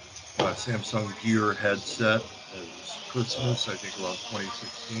Samsung Gear headset, it was Christmas, I think around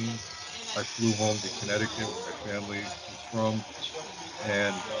 2016. I flew home to Connecticut where my family was from,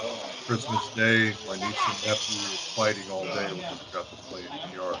 and Christmas Day, my niece and nephew were fighting all day when we got to play in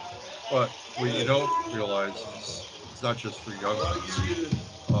VR. But what you don't realize is it's not just for young ones.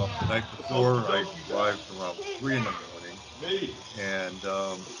 The night before, I arrived around 3 in the morning, and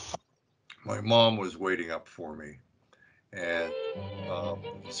my mom was waiting up for me. And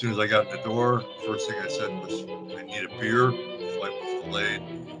as soon as I got in the door, first thing I said was, I need a beer. The flight was delayed.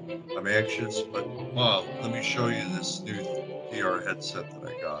 I'm anxious, but Mom, let me show you this new VR headset that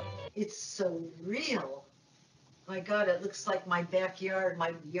I got. It's so real. My God, it looks like my backyard,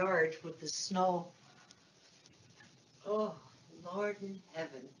 my yard with the snow. Oh, Lord in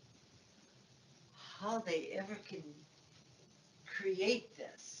heaven. How they ever can create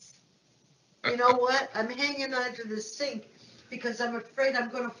this. You know what? I'm hanging onto the sink because I'm afraid I'm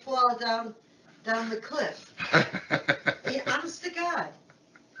going to fall down the cliff. Yeah, honest to God.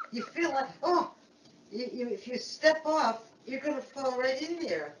 You feel like, oh, if you step off, you're going to fall right in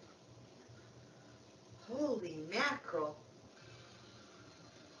there. Holy mackerel.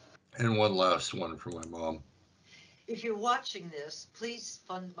 And one last one for my mom. If you're watching this, please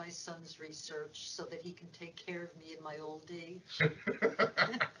fund my son's research so that he can take care of me in my old age.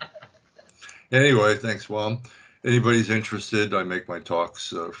 Anyway, thanks, Mom. Anybody's interested, I make my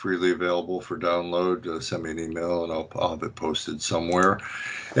talks freely available for download. Send me an email and I'll have it posted somewhere.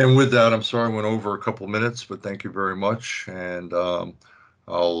 And with that, I'm sorry I went over a couple minutes, but thank you very much. And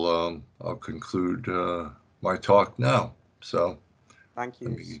I'll conclude my talk now. So thank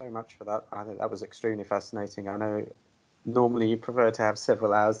you so much for that. I think that was extremely fascinating. I know normally you prefer to have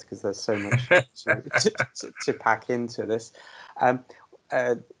several hours because there's so much to pack into this.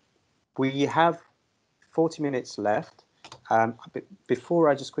 We have 40 minutes left. Before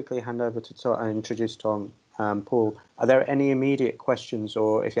I just quickly hand over to Tom and introduce Tom, Paul, are there any immediate questions,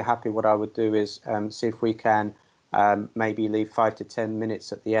 or if you're happy, what I would do is see if we can maybe leave 5 to 10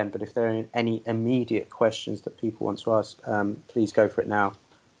 minutes at the end. But if there are any immediate questions that people want to ask, please go for it now.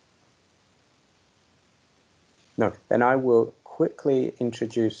 No, then I will quickly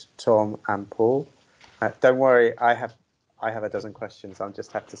introduce Tom and Paul. Don't worry, I have a dozen questions. I'll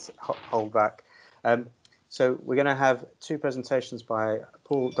just have to hold back. So we're going to have two presentations by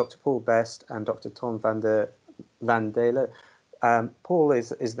Dr. Paul Best and Dr. Tom van Dale. Paul is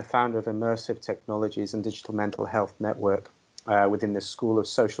the founder of Immersive Technologies and Digital Mental Health Network within the School of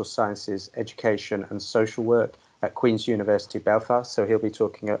Social Sciences, Education and Social Work at Queen's University Belfast. So he'll be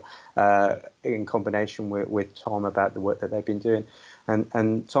talking in combination with Tom about the work that they've been doing.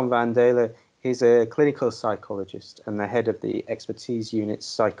 And Tom van Dale, he's a clinical psychologist and the head of the Expertise Unit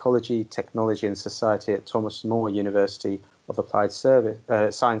Psychology, Technology and Society at Thomas More University of Applied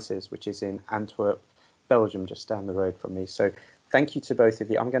Sciences, which is in Antwerp, Belgium, just down the road from me. So thank you to both of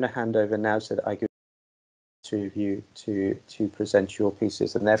you. I'm going to hand over now so that I give two of you to present your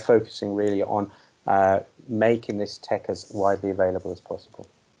pieces, and they're focusing really on making this tech as widely available as possible.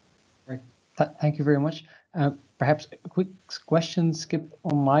 Right. Thank you very much. Perhaps a quick question, Skip,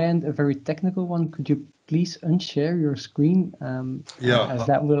 on my end, a very technical one. Could you please unshare your screen? As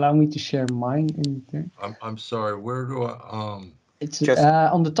that will allow me to share mine in there. I'm sorry. Where do I? It's just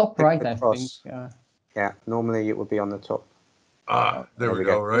on the top right, across. I think. Yeah, normally it would be on the top. There we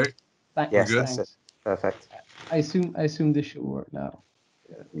go. Right. Yes, that's it. Perfect. I assume this should work now.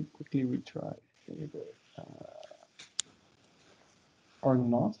 Let me quickly retry. There we go. Or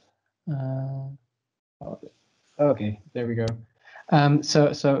not. Okay, there we go.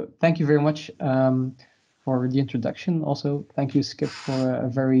 So thank you very much for the introduction. Also, thank you, Skip, for a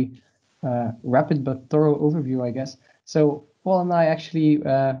very rapid but thorough overview, I guess. So Paul and I actually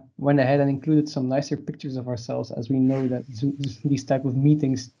went ahead and included some nicer pictures of ourselves, as we know that these type of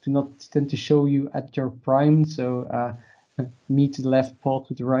meetings do not tend to show you at your prime. So me to the left, Paul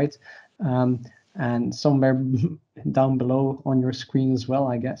to the right, and somewhere down below on your screen as well,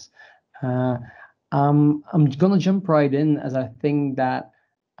 I guess. I'm gonna jump right in, as I think that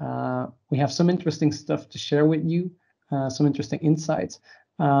we have some interesting stuff to share with you, some interesting insights,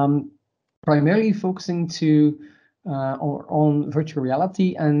 primarily focusing on virtual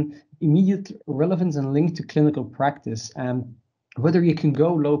reality and immediate relevance and link to clinical practice. whether you can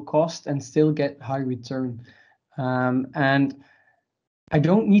go low cost and still get high return. And I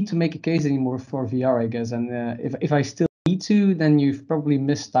don't need to make a case anymore for VR, I guess. And if I still need to, then you've probably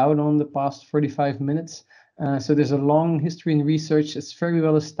missed out on the past 45 minutes. So there's a long history in research. It's very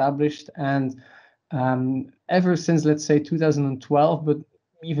well established. And ever since, let's say, 2012, but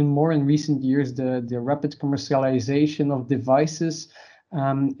even more in recent years, the rapid commercialization of devices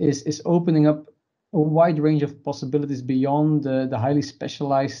is opening up a wide range of possibilities beyond the highly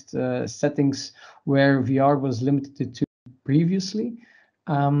specialized settings where VR was limited to previously.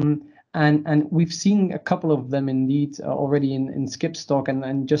 And we've seen a couple of them indeed already in Skip's talk,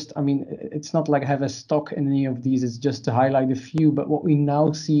 and just, I mean, it's not like I have a stock in any of these, it's just to highlight a few. But what we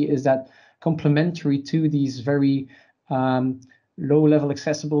now see is that complementary to these very low-level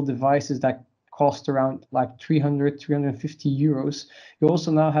accessible devices that cost around like 350 euros, you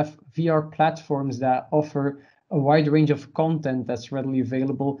also now have VR platforms that offer a wide range of content that's readily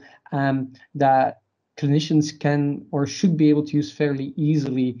available, that clinicians can or should be able to use fairly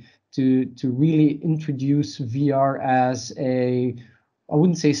easily to really introduce VR as a, I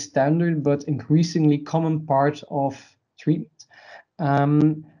wouldn't say standard, but increasingly common part of treatment.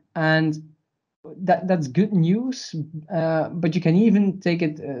 And that's good news, but you can even take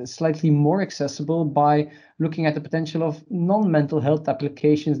it slightly more accessible by looking at the potential of non-mental health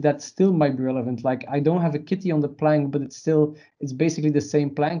applications that still might be relevant. Like, I don't have a kitty on the plank, but it's basically the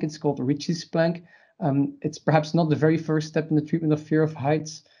same plank. It's called Ritchie's plank. It's perhaps not the very first step in the treatment of fear of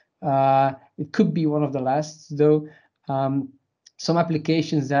heights. It could be one of the last, though. Some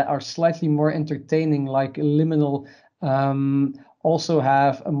applications that are slightly more entertaining, like liminal, also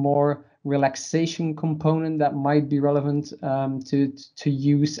have a more relaxation component that might be relevant to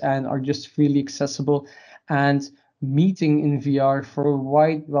use and are just freely accessible. And meeting in VR for a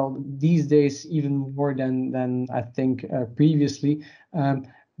wide, well, these days even more than I think previously,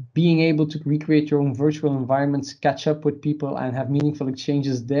 being able to recreate your own virtual environments, catch up with people and have meaningful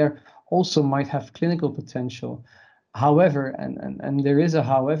exchanges there also might have clinical potential. However, and there is a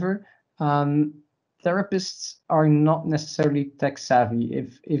however, therapists are not necessarily tech savvy.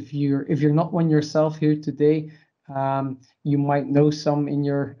 If you're not one yourself here today, you might know some in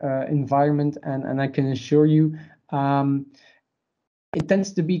your environment, and I can assure you, it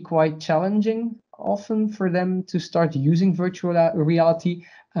tends to be quite challenging often for them to start using virtual reality,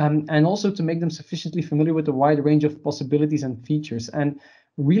 and also to make them sufficiently familiar with the wide range of possibilities and features, and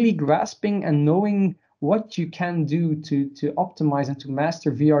really grasping and knowing what you can do to optimize and to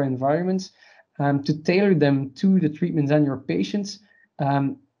master VR environments, to tailor them to the treatments and your patients,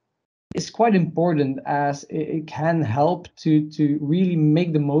 is quite important, as it can help to really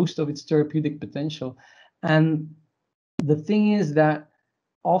make the most of its therapeutic potential. And the thing is that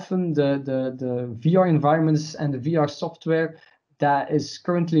often the VR environments and the VR software that is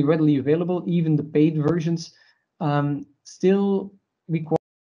currently readily available, even the paid versions, still require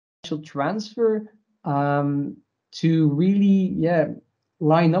financial transfer to really,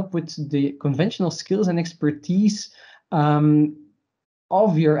 line up with the conventional skills and expertise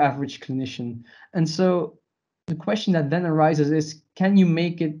of your average clinician. And so the question that then arises is, can you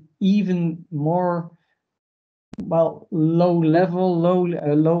make it even more, well, low level,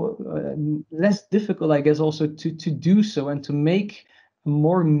 less difficult, I guess, also to do so, and to make a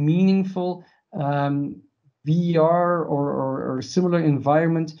more meaningful VR or similar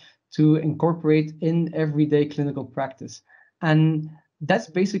environment to incorporate in everyday clinical practice? And that's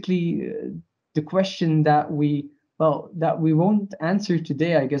basically the question that we won't answer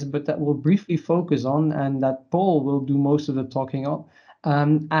today, I guess, but that we'll briefly focus on, and that Paul will do most of the talking on,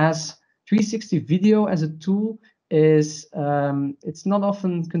 as 360 video as a tool is, it's not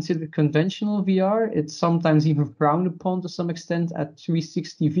often considered conventional VR. It's sometimes even frowned upon to some extent. At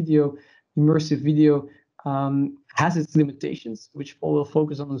 360 video, immersive video has its limitations, which Paul will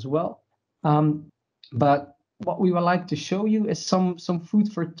focus on as well. But what we would like to show you is some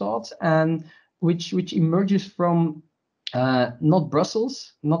food for thought, and which emerges from not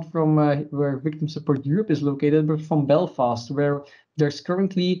Brussels, not from where Victim Support Europe is located, but from Belfast, where there's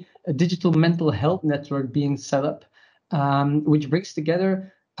currently a digital mental health network being set up, which brings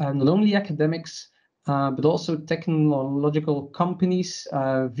together not only academics, but also technological companies,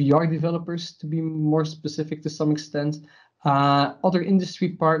 VR developers, to be more specific to some extent, other industry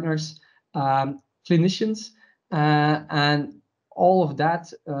partners, clinicians, and all of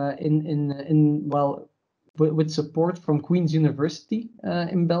that with support from Queen's University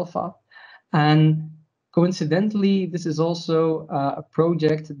in Belfast. And coincidentally, this is also a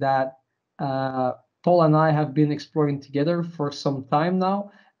project that Paul and I have been exploring together for some time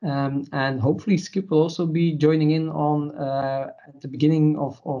now. And hopefully Skip will also be joining in on at the beginning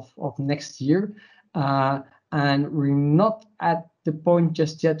of next year. And we're not at the point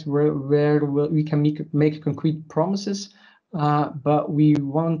just yet where we can make concrete promises, but we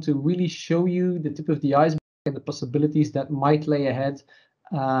want to really show you the tip of the iceberg and the possibilities that might lay ahead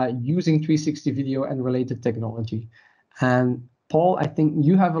using 360 video and related technology. And Paul, I think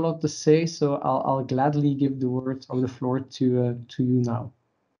you have a lot to say, so I'll gladly give the word or the floor to you now.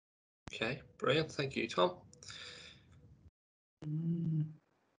 Okay, brilliant. Thank you, Tom.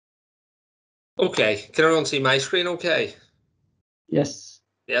 Okay, can everyone see my screen okay? Yes.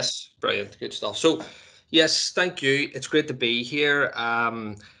 Yes, brilliant, good stuff. So, yes, thank you. It's great to be here.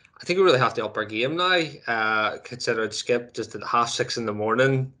 I think we really have to up our game now. Considering Skip just at 6:30 in the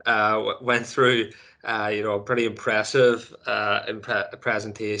morning went through, a pretty impressive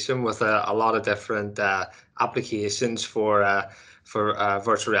presentation with a lot of different applications for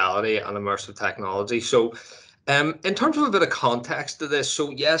virtual reality and immersive technology. So, in terms of a bit of context to this,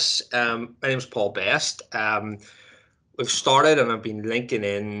 so yes, my name is Paul Best. We've started and I've been linking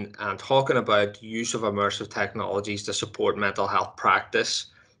in and talking about use of immersive technologies to support mental health practice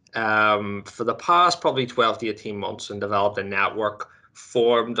for the past probably 12 to 18 months, and developed a network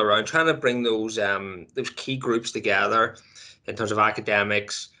formed around trying to bring those key groups together in terms of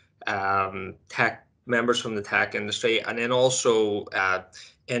academics, tech members from the tech industry, and then also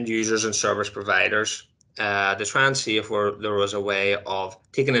end users and service providers to try and see if there was a way of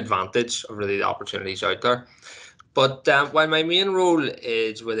taking advantage of really the opportunities out there. But while my main role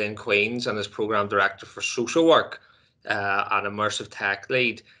is within Queen's and as Programme Director for Social Work and Immersive Tech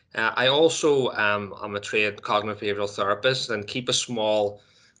Lead, I also am a trained cognitive behavioural therapist and keep a small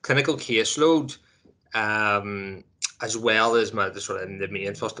clinical caseload as well as the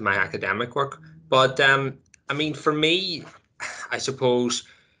main thrust of my academic work. But I mean, for me, I suppose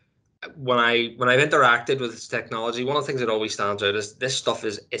when I've interacted with this technology, one of the things that always stands out is this stuff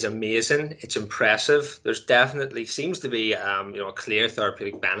is amazing. It's impressive. There's definitely seems to be a clear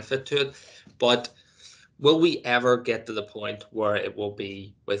therapeutic benefit to it, but will we ever get to the point where it will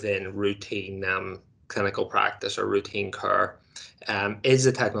be within routine clinical practice or routine care? Is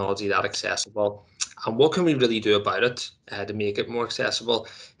the technology that accessible? And what can we really do about it to make it more accessible?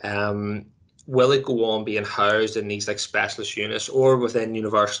 Will it go on being housed in these specialist units or within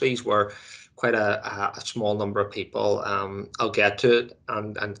universities where quite a small number of people will get to it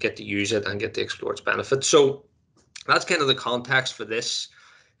and get to use it and get to explore its benefits? So that's kind of the context for this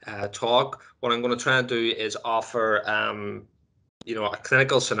talk. What I'm going to try and do is offer a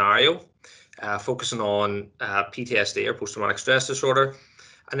clinical scenario focusing on PTSD or post-traumatic stress disorder,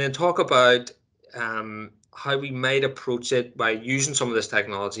 and then talk about how we might approach it by using some of this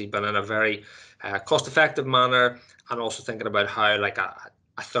technology, but in a very cost-effective manner, and also thinking about how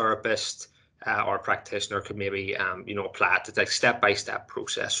a therapist or a practitioner could maybe apply it to step-by-step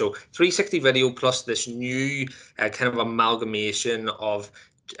process. So 360 video plus this new kind of amalgamation of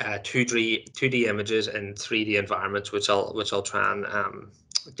 2D images and 3D environments, which I'll try and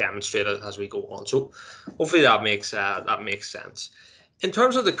demonstrate as we go on. So hopefully that makes sense. In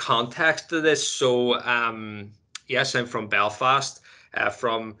terms of the context of this, so yes, I'm from Belfast,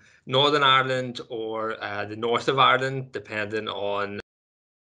 from Northern Ireland or the north of Ireland, depending on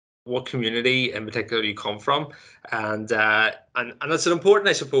what community in particular you come from, and it's important,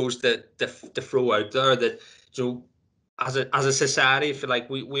 I suppose, that to throw out there that as a society, I feel like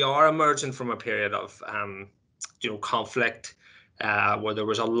we are emerging from a period of conflict where there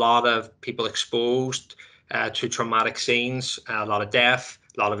was a lot of people exposed to traumatic scenes, a lot of death,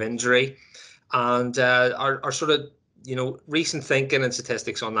 a lot of injury, and our sort of recent thinking and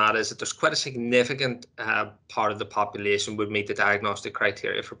statistics on that is that there's quite a significant part of the population would meet the diagnostic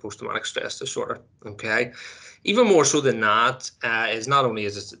criteria for post-traumatic stress disorder. Okay, even more so than that is not only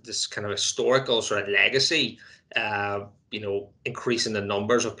is this kind of historical sort of legacy, increasing the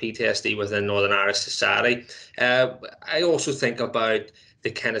numbers of PTSD within Northern Irish society. I also think about the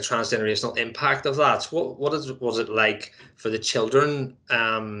kind of transgenerational impact of that. So was it like for the children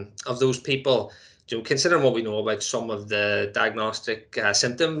of those people? Considering what we know about some of the diagnostic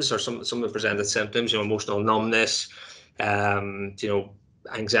symptoms or some of the presented symptoms, emotional numbness,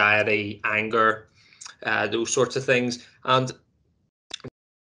 anxiety, anger, those sorts of things. And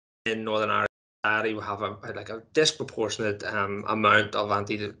in Northern Ireland, we have a disproportionate amount of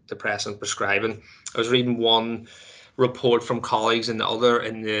antidepressant prescribing. I was reading one report from colleagues in the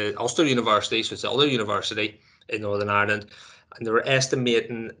Ulster University, so it's the other university in Northern Ireland, and they were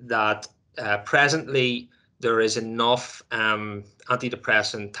estimating that presently there is enough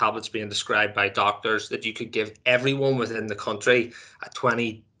antidepressant tablets being prescribed by doctors that you could give everyone within the country a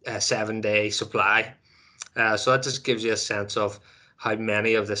 20 7-day supply. So that just gives you a sense of how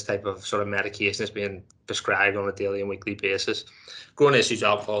many of this type of sort of medication is being prescribed on a daily and weekly basis. Growing issues,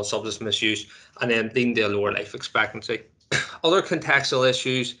 alcohol, substance misuse, and then leading to a lower life expectancy. Other contextual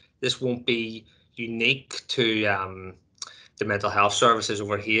issues, this won't be unique to the mental health services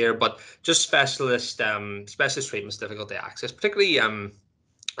over here, but just specialist treatments difficult to access, particularly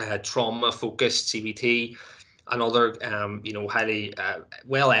trauma-focused CBT and other, highly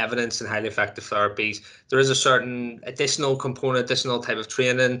well evidenced and highly effective therapies. There is a certain additional type of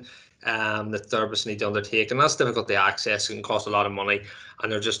training that therapists need to undertake, and that's difficult to access and cost a lot of money,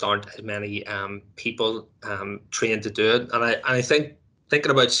 and there just aren't as many people trained to do it. And I think,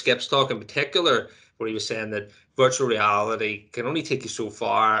 thinking about Skip's talk in particular, where he was saying that virtual reality can only take you so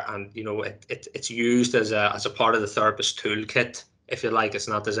far, and it's used as a part of the therapist toolkit, if you like. It's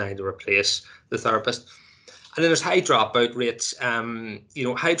not designed to replace the therapist. And then there's high dropout rates.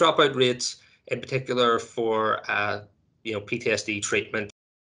 High dropout rates in particular for PTSD treatment,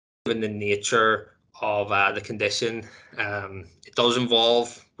 given the nature of the condition. It does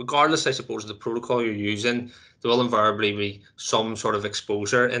involve, regardless, I suppose, of the protocol you're using, there will invariably be some sort of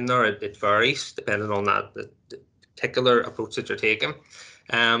exposure in there. It varies depending on the particular approach that you're taking.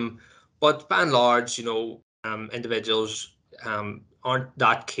 But by and large, individuals aren't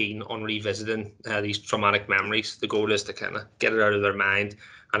that keen on revisiting these traumatic memories. The goal is to kind of get it out of their mind,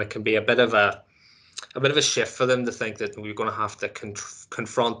 and it can be a bit of a shift for them to think that we're going to have to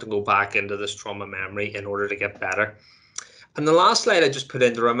confront and go back into this trauma memory in order to get better. And the last slide I just put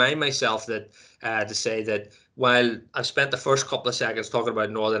in to remind myself that to say that while I've spent the first couple of seconds talking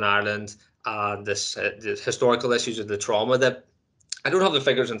about Northern Ireland and the historical issues of the trauma, that I don't have the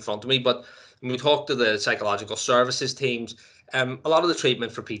figures in front of me, but when we talk to the psychological services teams, a lot of the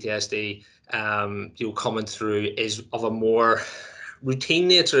treatment for PTSD, coming through is of a more routine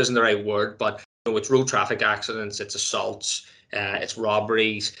nature, isn't the right word, but it's road traffic accidents, it's assaults, it's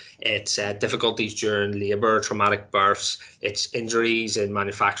robberies, it's difficulties during labour, traumatic births, it's injuries in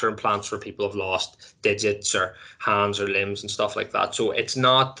manufacturing plants where people have lost digits or hands or limbs and stuff like that. So it's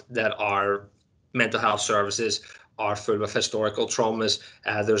not that our mental health services are full of historical traumas.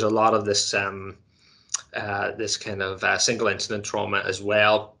 There's a lot of this this kind of single incident trauma as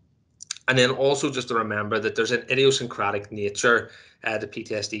well. And then also just to remember that there's an idiosyncratic nature to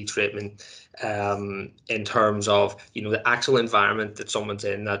PTSD treatment in terms of the actual environment that someone's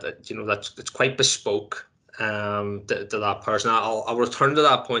in, that's quite bespoke to that person. I'll return to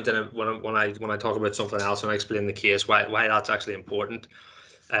that point when I talk about something else and I explain the case why that's actually important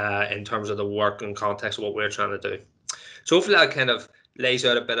in terms of the work and context of what we're trying to do. So hopefully that kind of lays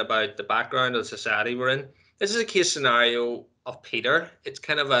out a bit about the background of the society we're in. This is a case scenario of Peter. It's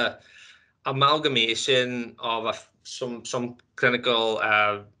kind of a amalgamation of some clinical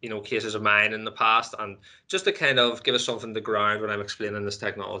cases of mine in the past, and just to kind of give us something to ground when I'm explaining this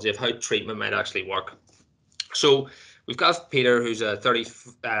technology of how treatment might actually work. So we've got Peter, who's a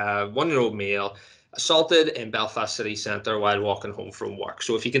 31-year-old male, assaulted in Belfast city centre while walking home from work.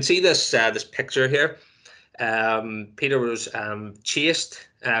 So if you can see this this picture here, Peter was chased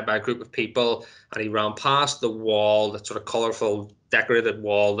by a group of people, and he ran past the wall, that sort of colourful decorated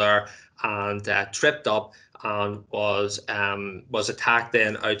wall there, and tripped up and was attacked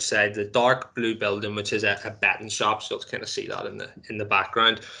then outside the dark blue building, which is a betting shop. So let's kind of see that in the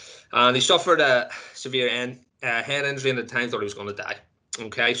background. And he suffered a severe head injury, and at the time thought he was going to die.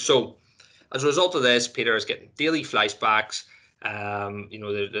 Okay, so as a result of this, Peter is getting daily flashbacks.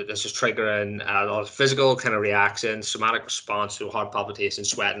 This is triggering a lot of physical kind of reactions, somatic response to heart palpitations,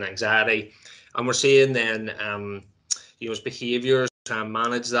 sweat, and anxiety. And we're seeing then, his behaviours, trying to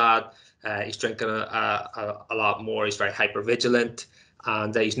manage that. He's drinking a lot more. He's very hypervigilant,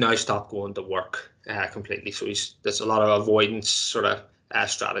 and he's now stopped going to work completely. So there's a lot of avoidance sort of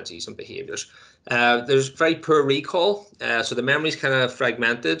strategies and behaviours. There's very poor recall, so the memory's kind of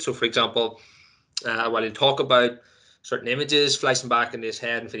fragmented. So, for example, while he'll talk about certain images flashing back into his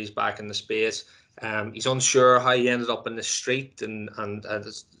head and he's back in the space, he's unsure how he ended up in the street, and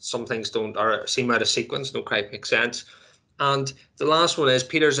some things don't or seem out of sequence, don't quite make sense. And the last one is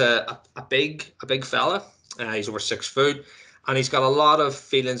Peter's a big fella. He's over 6 foot, and he's got a lot of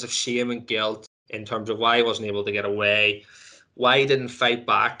feelings of shame and guilt in terms of why he wasn't able to get away, why he didn't fight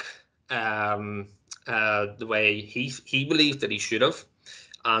back the way he believed that he should have.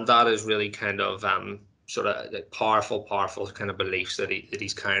 And that is really kind of sort of the powerful kind of beliefs that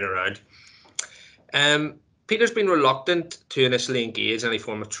he's carrying around. Peter's been reluctant to initially engage in any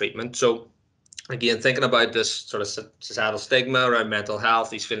form of treatment. So again, thinking about this sort of societal stigma around mental health,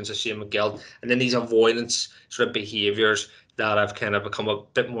 these feelings of shame and guilt, and then these avoidance sort of behaviours that have kind of become a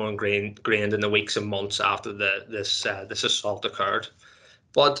bit more ingrained in the weeks and months after this assault occurred.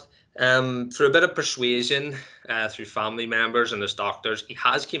 But through a bit of persuasion, through family members and his doctors, he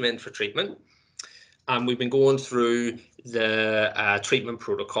has come in for treatment. And we've been going through the treatment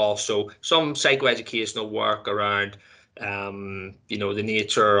protocol. So some psychoeducational work around, the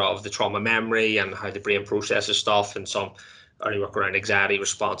nature of the trauma memory and how the brain processes stuff, and some early work around anxiety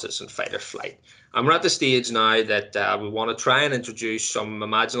responses and fight or flight. And we're at the stage now that we want to try and introduce some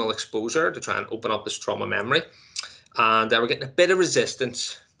imaginal exposure to try and open up this trauma memory. And we're getting a bit of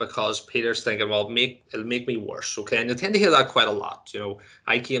resistance because Peter's thinking, well, it'll make me worse. Okay, and you tend to hear that quite a lot.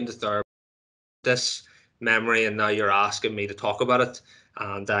 I came to therapy this memory, and now you're asking me to talk about it,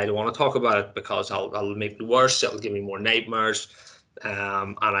 and I don't want to talk about it because I'll make me worse. It'll give me more nightmares,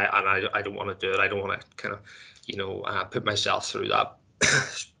 and I don't want to do it. I don't want to kind of put myself through that.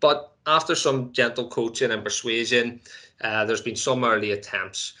 But after some gentle coaching and persuasion, there's been some early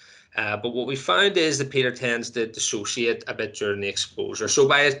attempts. But what we found is that Peter tends to dissociate a bit during the exposure. So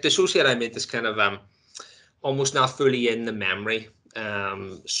by dissociate, I mean this kind of almost not fully in the memory.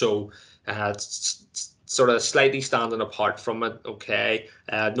 Sort of slightly standing apart from it. Okay,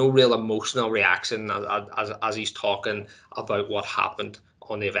 no real emotional reaction as he's talking about what happened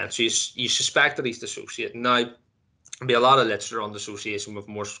on the event. So you suspect that he's dissociating. Now, there'll be a lot of literature on dissociation with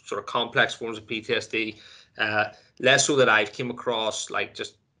more sort of complex forms of PTSD. Less so that I've came across, like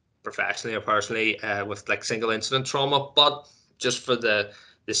just professionally or personally, with like single incident trauma. But just for the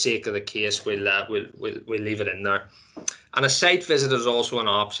sake of the case, we'll leave it in there. And a site visit is also an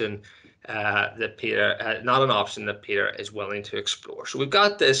option that Peter, not an option that Peter is willing to explore. So we've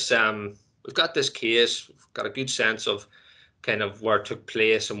got this case. We've got a good sense of kind of where it took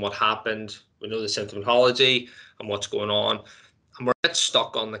place and what happened. We know the symptomology and what's going on, and we're a bit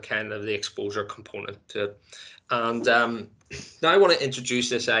stuck on the kind of the exposure component to it. And now I want to introduce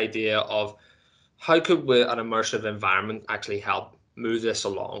this idea of how could an immersive environment actually help move this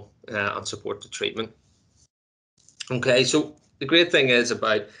along and support the treatment. Okay, so the great thing is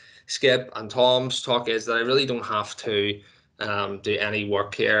about Skip and Tom's talk is that I really don't have to do any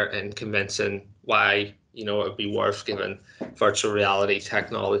work here in convincing why it would be worth giving virtual reality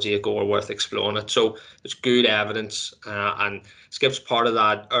technology a go or worth exploring it. So it's good evidence, and Skip's part of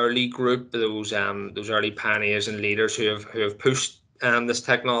that early group, those early pioneers and leaders who have pushed this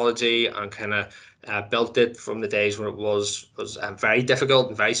technology and kind of built it from the days where it was very difficult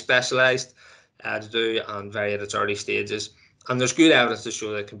and very specialized to do, and very at its early stages. And there's good evidence to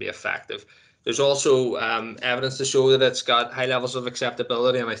show that it can be effective. There's also evidence to show that it's got high levels of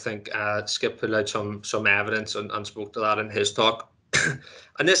acceptability, and I think Skip put out some evidence and spoke to that in his talk.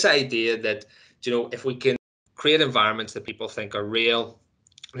 And this idea that if we can create environments that people think are real,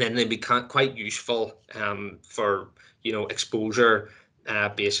 then they become quite useful for exposure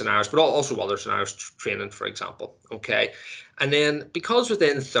based scenarios, but also other scenarios, training, for example. Okay, and then because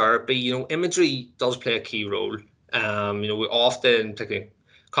within therapy, imagery does play a key role. We often, particularly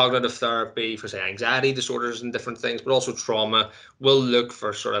cognitive therapy for, say, anxiety disorders and different things, but also trauma, will look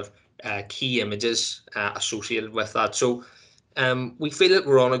for sort of key images associated with that. So we feel that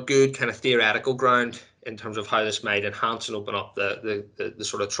we're on a good kind of theoretical ground in terms of how this might enhance and open up the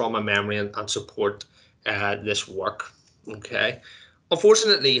sort of trauma memory and support this work. Okay.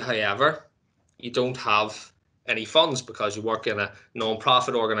 Unfortunately, however, you don't have any funds because you work in a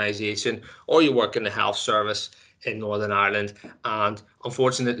non-profit organisation or you work in the health service in Northern Ireland, and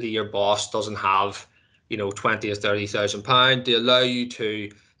unfortunately your boss doesn't have 20 or 30,000 pounds to allow you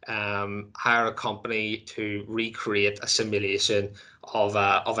to hire a company to recreate a simulation of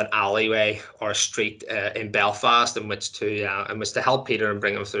an alleyway or a street in Belfast in which to help Peter and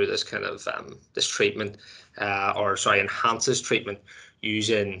bring him through this kind of this treatment, enhance his treatment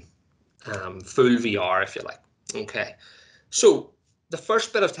using full VR, if you like. Okay, so the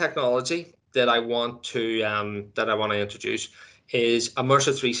first bit of technology that I want to introduce is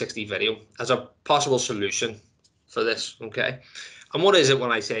immersive 360 video as a possible solution for this. Okay, and what is it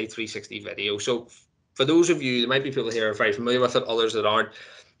when I say 360 video? So for those of you, there might be people here who are very familiar with it, others that aren't.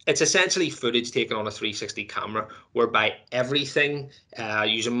 It's essentially footage taken on a 360 camera, whereby everything,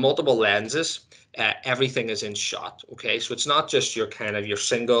 using multiple lenses, everything is in shot. Okay, so it's not just your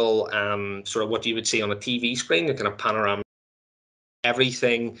single sort of what you would see on a TV screen, your kind of panorama.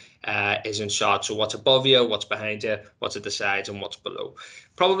 Everything is in shot. So what's above you, what's behind you, what's at the sides, and what's below.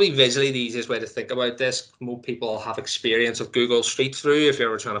 Probably visually the easiest way to think about this. Most people have experience of Google Street View if you're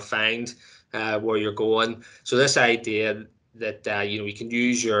ever trying to find where you're going. So this idea that you can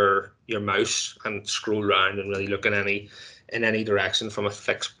use your mouse and scroll around and really look in any direction from a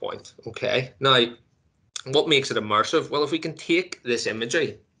fixed point. Okay. Now, What makes it immersive? Well, if we can take this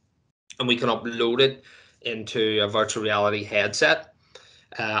imagery and we can upload it into a virtual reality headset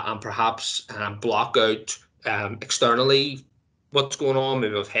and perhaps block out externally what's going on,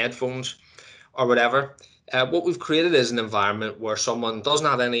 maybe with headphones or whatever. What we've created is an environment where someone doesn't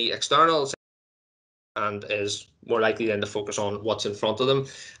have any externals and is more likely then to focus on what's in front of them.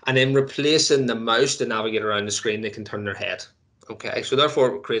 And in replacing the mouse to navigate around the screen, they can turn their head. Okay, so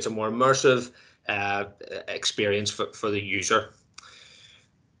therefore it creates a more immersive experience for the user.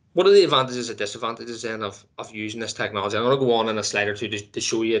 What are the advantages and disadvantages then of using this technology? I'm going to go on in a slide or two to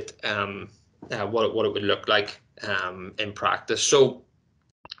show you it, what it would look like in practice. So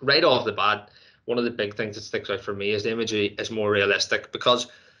right off the bat, one of the big things that sticks out for me is the imagery is more realistic because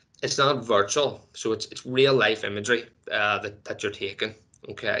it's not virtual, so it's real life imagery that you're taking.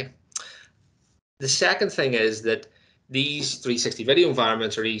 Okay. The second thing is that these 360 video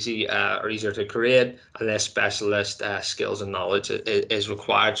environments are easier to create, and less specialist skills and knowledge is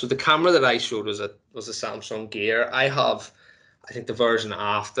required. So the camera that I showed was a Samsung Gear. I have, I think, the version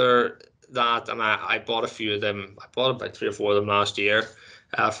after that, and I bought a few of them. I bought about 3 or 4 of them last year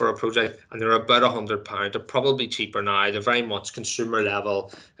for a project, and they're about £100. They're probably cheaper now. They're very much consumer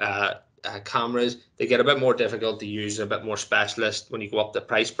level cameras. They get a bit more difficult to use, a bit more specialist when you go up the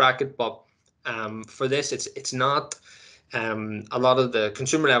price bracket, but for this, it's not. A lot of the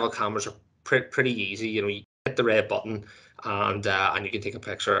consumer level cameras are pretty easy. You know, you hit the red button and you can take a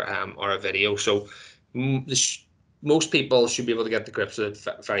picture or a video. So most people should be able to get the grips with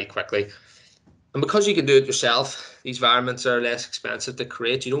it very quickly. And because you can do it yourself, these environments are less expensive to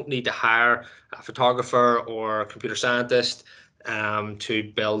create. You don't need to hire a photographer or a computer scientist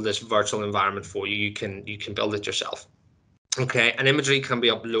to build this virtual environment for you. You can build it yourself. Okay, and imagery can be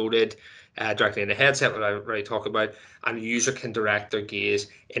uploaded directly in the headset, what I already talked about, and the user can direct their gaze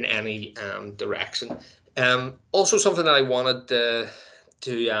in any direction. Also, something that I wanted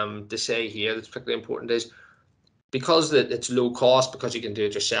to say here that's particularly important is because it's low cost, because you can do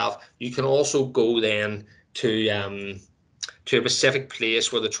it yourself, you can also go then to a specific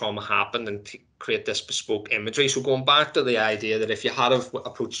place where the trauma happened and create this bespoke imagery. So going back to the idea that if you had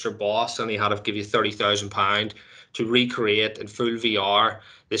approached your boss and he had to give you £30,000 to recreate in full VR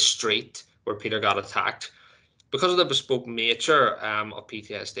the street where Peter got attacked, because of the bespoke nature of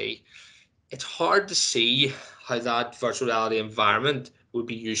PTSD, it's hard to see how that virtual reality environment would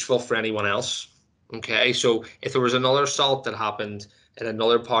be useful for anyone else. Okay, so if there was another assault that happened in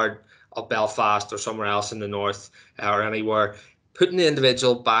another part of Belfast or somewhere else in the north or anywhere, putting the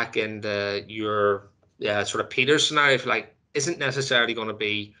individual back into your sort of Peter scenario, if you like, isn't necessarily going to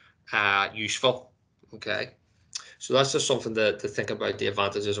be useful. Okay, so that's just something to think about, the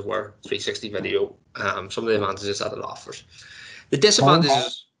advantages of Wear 360 video, some of the advantages that it offers. The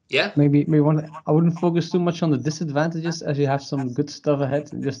disadvantages, yeah? Maybe I wouldn't focus too much on the disadvantages, as you have some good stuff ahead,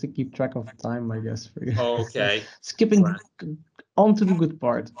 just to keep track of time, I guess, for you. Okay. Skipping on to the good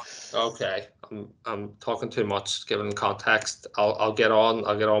part. Okay, I'm talking too much given context. I'll get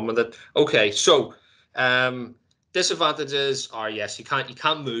on with it. Okay, so disadvantages are, yes, you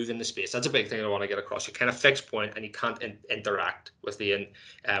can't move in the space. That's a big thing I want to get across. You're kind of fixed point, and you can't interact with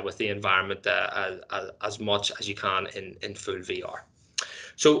the environment as much as you can in full VR.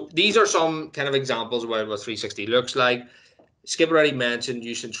 So these are some kind of examples of what 360 looks like. Skip already mentioned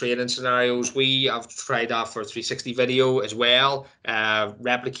use in training scenarios. We have tried that for 360 video as well,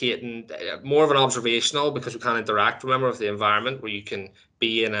 replicating more of an observational, because we can't interact, remember, with the environment, where you can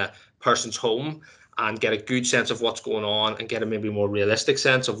be in a person's home and get a good sense of what's going on and get a maybe more realistic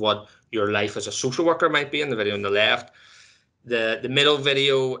sense of what your life as a social worker might be in the video on the left. The middle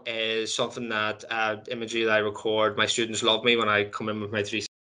video is something that imagery that I record. My students love me when I come in with my 360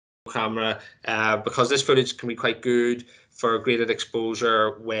 camera because this footage can be quite good for graded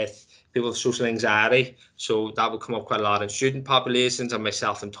exposure with people with social anxiety. So that will come up quite a lot in student populations, and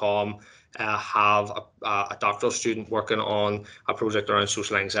myself and Tom have a doctoral student working on a project around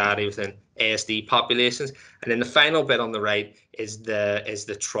social anxiety within ASD populations. And then the final bit on the right is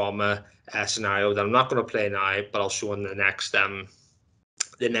the trauma scenario that I'm not going to play now, but I'll show in the next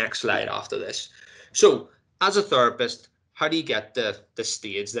slide after this. So as a therapist, how do you get the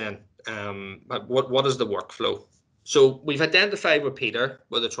stage then? What is the workflow? So we've identified with Peter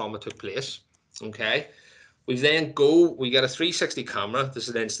where the trauma took place. Okay. We then we get a 360 camera. This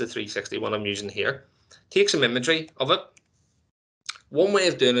is an Insta360 one I'm using here. Take some imagery of it. One way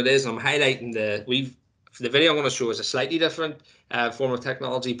of doing it is, I'm highlighting the video I'm going to show is a slightly different form of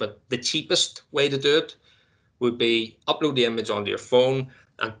technology, but the cheapest way to do it would be upload the image onto your phone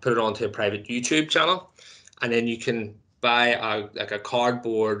and put it onto a private YouTube channel. And then you can buy like a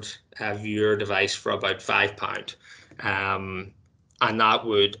cardboard viewer device for about £5, and that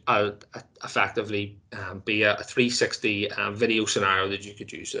would effectively be a 360 video scenario that you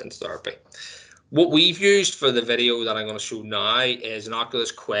could use in therapy. What we've used for the video that I'm going to show now is an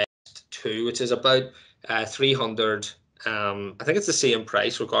Oculus Quest 2, which is about 300. I think it's the same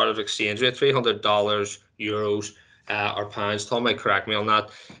price regardless of exchange rate, $300, euros, or pounds. Tom might correct me on that.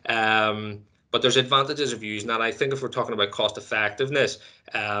 But there's advantages of using that. I think if we're talking about cost effectiveness,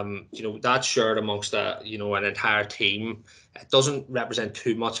 that's shared amongst an entire team. It doesn't represent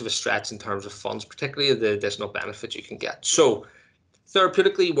too much of a stretch in terms of funds, particularly the additional benefits you can get. So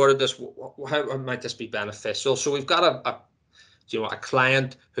therapeutically, how might this be beneficial? So we've got a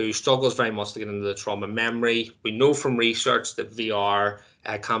client who struggles very much to get into the trauma memory. We know from research that VR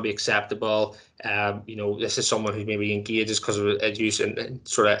can be acceptable. This is someone who maybe engages because of its use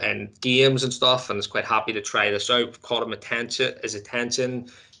in games and stuff, and is quite happy to try this out. We've caught his attention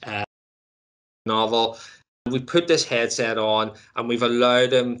novel. We put this headset on and we've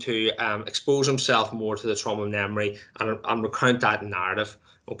allowed him to expose himself more to the trauma memory and recount that narrative.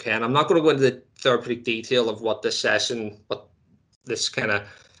 Okay, and I'm not going to go into the therapeutic detail of what this kind of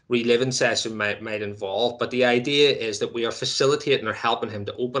reliving session might involve, but the idea is that we are facilitating or helping him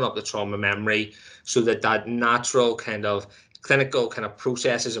to open up the trauma memory so that natural kind of clinical kind of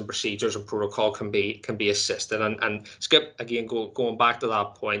processes and procedures and protocol can be assisted. And Skip, again, going back to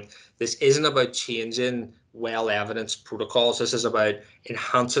that point, this isn't about changing well-evidenced protocols. This is about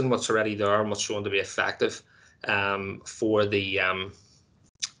enhancing what's already there and what's shown to be effective for the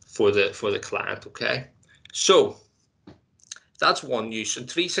client. Okay, so that's one use. And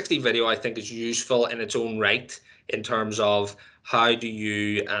 360 video, I think, is useful in its own right in terms of how do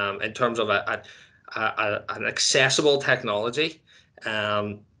you, in terms of an accessible technology,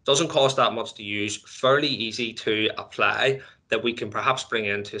 doesn't cost that much to use, fairly easy to apply, that we can perhaps bring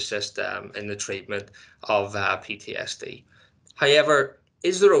in to assist in the treatment of PTSD. However,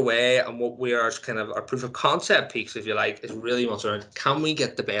 is there a way, and what we are kind of our proof of concept piece, if you like, is really much around, can we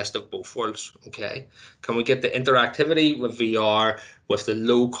get the best of both worlds? Okay, can we get the interactivity with VR with the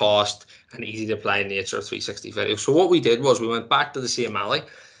low cost and easy to apply nature of 360 video? So what we did was we went back to the same alley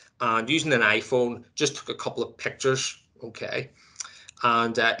and using an iPhone, just took a couple of pictures, okay,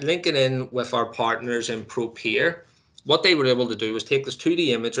 and linking in with our partners in ProPeer, what they were able to do was take this 2D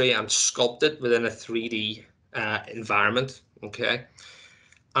imagery and sculpt it within a 3D environment, okay.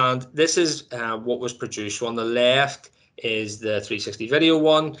 And this is what was produced. So on the left is the 360 video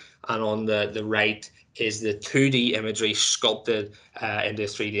one, and on the right is the 2D imagery sculpted into a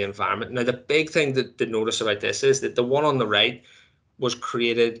 3D environment. Now, the big thing to notice about this is that the one on the right was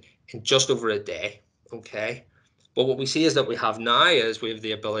created in just over a day, okay? But what we see is that we have now is we have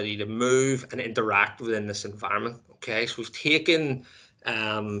the ability to move and interact within this environment, okay? So we've taken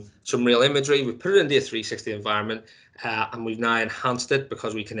some real imagery, we've put it into a 360 environment, and we've now enhanced it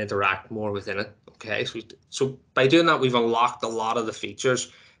because we can interact more within it, okay? So by doing that, we've unlocked a lot of the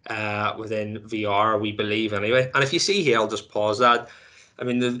features within VR, we believe anyway. And if you see here, I'll just pause that. I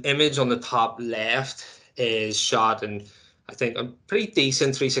mean, the image on the top left is shot in, I think, a pretty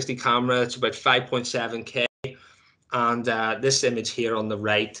decent 360 camera. It's about 5.7K. And this image here on the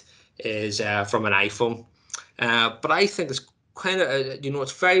right is from an iPhone. But I think it's kind of,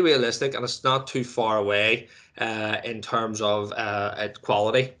 it's very realistic and it's not too far away in terms of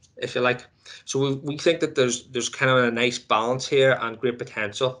quality, if you like. So we think that there's kind of a nice balance here and great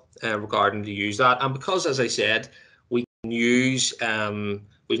potential regarding to use that. And because, as I said, we can use,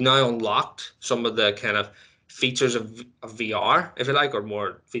 we've now unlocked some of the kind of features of VR, if you like, or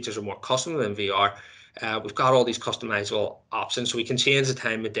more features are more custom than VR. We've got all these customizable options, so we can change the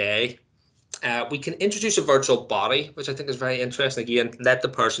time of day. We can introduce a virtual body, which I think is very interesting. Again, let the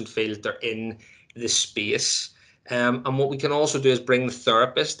person feel that they're in the space. And what we can also do is bring the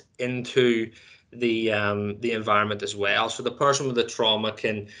therapist into the environment as well. So the person with the trauma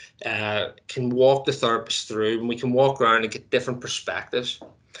can walk the therapist through, and we can walk around and get different perspectives.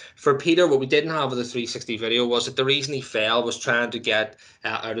 For Peter, what we didn't have with the 360 video was that the reason he fell was trying to get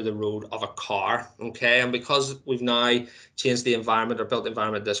out of the road of a car, okay? And because we've now changed the environment or built the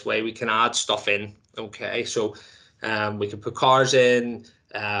environment this way, we can add stuff in, okay? So we can put cars in,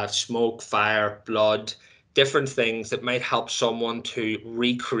 smoke, fire, blood, different things that might help someone to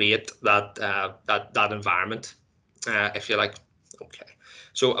recreate that environment, if you like, okay?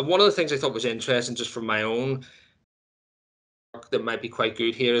 So one of the things I thought was interesting, just from my own that might be quite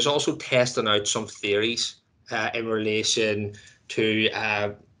good here, is also testing out some theories in relation to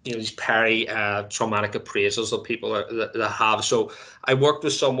these traumatic appraisals that people that have. So I worked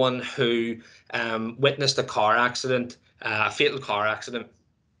with someone who witnessed a car accident a fatal car accident.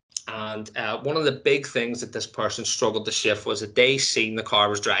 And one of the big things that this person struggled to shift was that they seen the car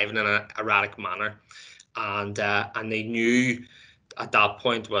was driving in an erratic manner, and they knew at that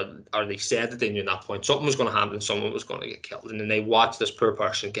point, or they said that they knew at that point, something was going to happen and someone was going to get killed. And then they watched this poor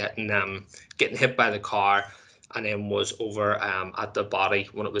person getting hit by the car, and then was over at the body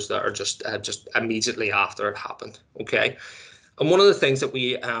when it was there, just immediately after it happened. Okay. And one of the things that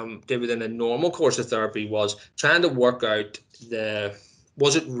we did within a normal course of therapy was trying to work out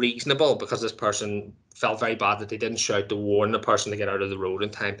was it reasonable, because this person felt very bad that they didn't shout to warn the person to get out of the road in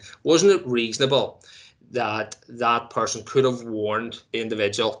time. Wasn't it reasonable that that person could have warned the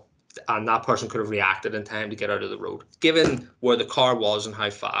individual and that person could have reacted in time to get out of the road, given where the car was and how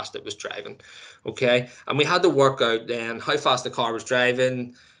fast it was driving? Okay. And we had to work out then how fast the car was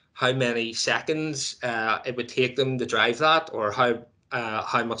driving, how many seconds it would take them to drive that, or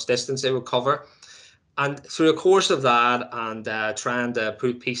how much distance they would cover. And through a course of that and trying to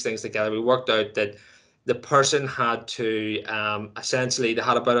piece things together, we worked out that the person had to essentially, they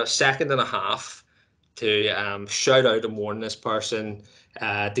had about a second and a half to shout out and warn this person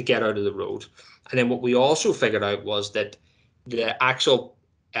to get out of the road. And then what we also figured out was that the actual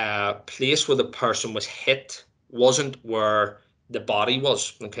place where the person was hit wasn't where the body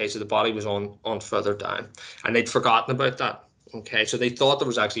was. Okay, so the body was on further down, and they'd forgotten about that. Okay, so they thought there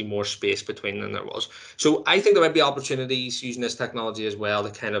was actually more space between than there was. So I think there might be opportunities using this technology as well to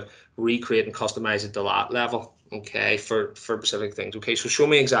kind of recreate and customize it to that level. Okay, for specific things. Okay, so show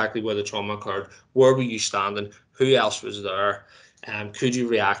me exactly where the trauma occurred. Where were you standing? Who else was there? Could you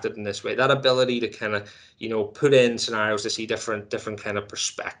react it in this way? That ability to kind of, put in scenarios to see different kind of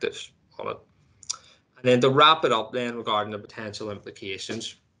perspectives on it. And then to wrap it up then regarding the potential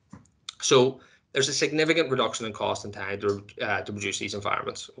implications. So there's a significant reduction in cost and time to produce these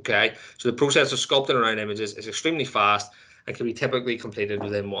environments. Okay, so the process of sculpting around images is extremely fast and can be typically completed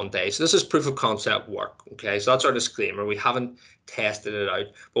within 1 day. So this is proof of concept work. Okay, so that's our disclaimer. We haven't tested it out,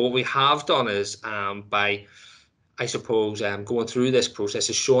 but what we have done is by, I suppose, going through this process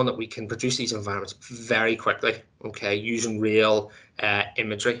is showing that we can produce these environments very quickly. Okay, using real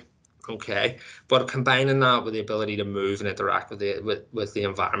imagery. Okay, but combining that with the ability to move and interact with the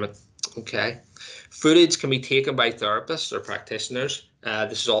environment. Okay, footage can be taken by therapists or practitioners.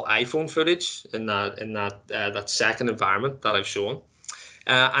 This is all iPhone footage in that second environment that I've shown,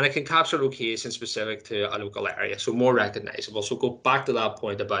 and it can capture locations specific to a local area, so more recognizable. So go back to that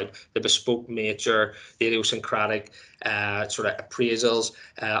point about the bespoke nature, the idiosyncratic sort of appraisals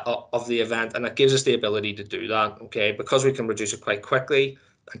of the event, and it gives us the ability to do that. Okay, because we can reduce it quite quickly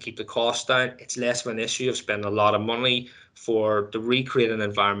and keep the cost down, it's less of an issue of spending a lot of money to recreate an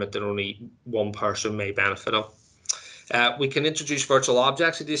environment that only one person may benefit of. We can introduce virtual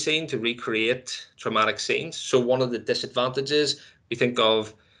objects, as you've seen, to recreate traumatic scenes. So one of the disadvantages we think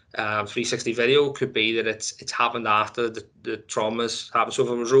of 360 video could be that it's happened after the traumas happened. So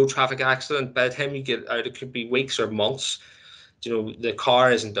if it was a road traffic accident, by the time you get out, it could be weeks or months. The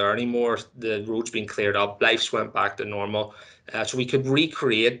car isn't there anymore, the road's been cleared up, life's went back to normal. So we could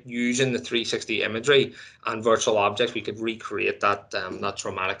recreate, using the 360 imagery and virtual objects, we could recreate that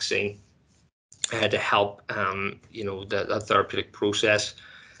traumatic scene to help the therapeutic process.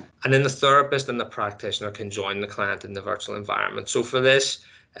 And then the therapist and the practitioner can join the client in the virtual environment. So for this,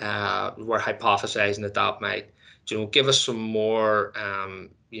 we're hypothesizing that might give us some more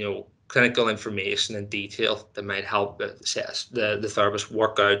clinical information and detail that might help the therapist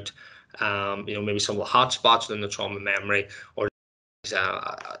work out maybe some of the hot spots within the trauma memory, or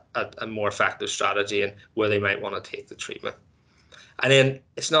a more effective strategy and where they might want to take the treatment. And then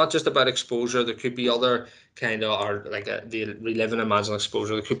it's not just about exposure. There could be other kind of, or like the relive and imagine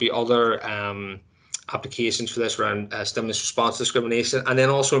exposure. There could be other applications for this around stimulus response discrimination, and then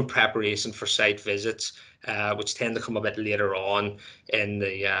also in preparation for site visits, which tend to come a bit later on in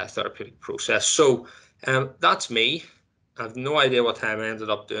the therapeutic process. So that's me. I have no idea what time I ended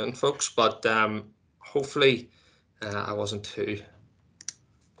up doing, folks, but hopefully I wasn't too...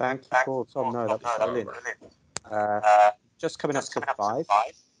 Thank you, Paul. Tom, no, that was brilliant. Just coming up to 5.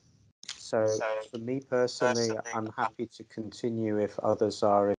 So for me personally, I'm happy to continue if others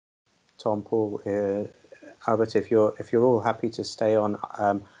are. If Tom, Paul, Albert, if you're all happy to stay on,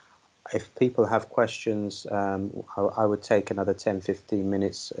 if people have questions, I would take another 10-15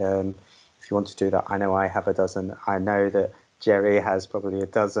 minutes if you want to do that. I know I have a dozen. I know that Jerry has probably a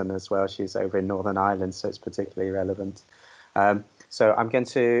dozen as well. She's over in Northern Ireland, so it's particularly relevant. So I'm going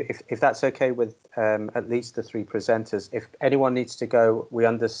to, if that's okay with at least the 3 presenters, if anyone needs to go, we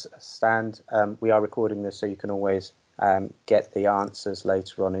understand we are recording this, so you can always get the answers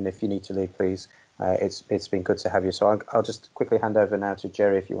later on. And if you need to leave, please it's been good to have you. So I'll just quickly hand over now to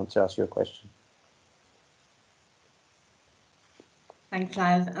Jerry if you want to ask your question. Thanks,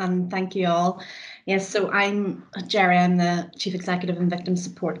 Liv, and thank you all. Yes, so I'm Jerry. I'm the Chief Executive in Victim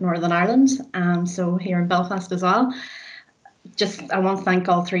Support Northern Ireland, so here in Belfast as well. I want to thank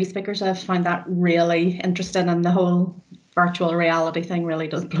all three speakers. I've found that really interesting, and the whole virtual reality thing really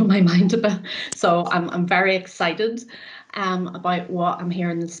does blow my mind a bit. So I'm very excited about what I'm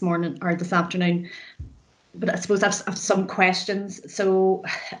hearing this morning or this afternoon. But I suppose I've some questions. So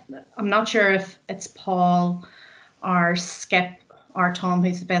I'm not sure if it's Paul or Skip or Tom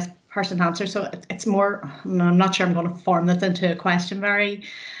who's the best person to answer. So it's more, I'm not sure I'm going to form this into a question very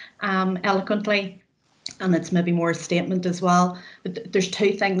eloquently, and it's maybe more a statement as well. But there's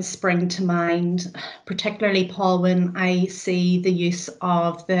two things spring to mind, particularly, Paul, when I see the use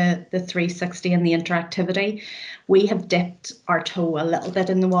of the 360 and the interactivity. We have dipped our toe a little bit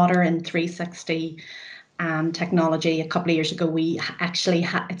in the water in 360 technology. A couple of years ago, we actually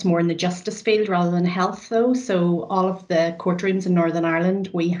it's more in the justice field rather than health, though. So all of the courtrooms in Northern Ireland,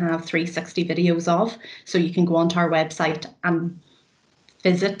 we have 360 videos of. So you can go onto our website and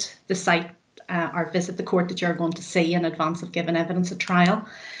visit the site or visit the court that you're going to see in advance of giving evidence at trial.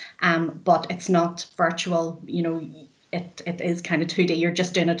 But it's not virtual, you know. It is kind of 2D. You're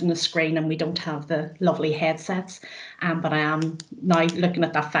just doing it on the screen, and we don't have the lovely headsets. But I am now looking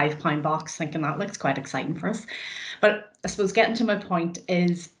at that £5 box, thinking that looks quite exciting for us. But I suppose getting to my point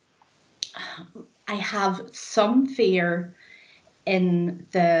is, I have some fear in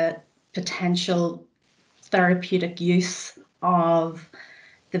the potential therapeutic use of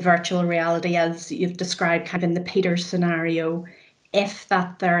the virtual reality, as you've described, kind of in the Peter scenario, if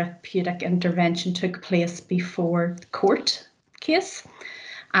that therapeutic intervention took place before the court case.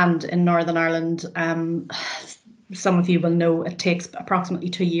 And in Northern Ireland, some of you will know it takes approximately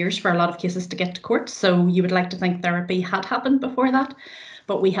 2 years for a lot of cases to get to court. So you would like to think therapy had happened before that,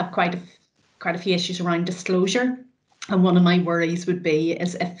 but we have quite a few issues around disclosure. And one of my worries would be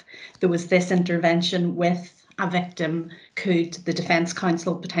is if there was this intervention with a victim, could the Defence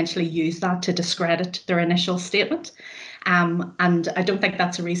Counsel potentially use that to discredit their initial statement? And I don't think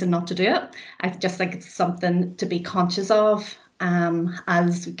that's a reason not to do it. I just think it's something to be conscious of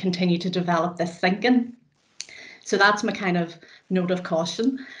as we continue to develop this thinking. So that's my kind of note of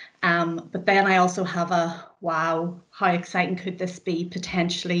caution. But then I also have a, wow, how exciting could this be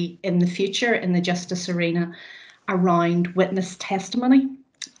potentially in the future in the justice arena around witness testimony?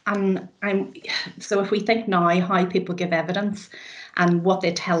 And so if we think now how people give evidence and what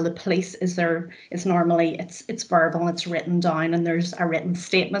they tell the police is normally it's verbal, it's written down, and there's a written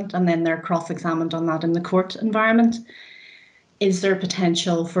statement, and then they're cross-examined on that in the court environment. Is there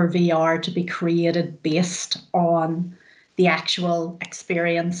potential for VR to be created based on the actual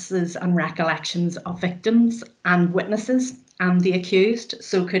experiences and recollections of victims and witnesses and the accused?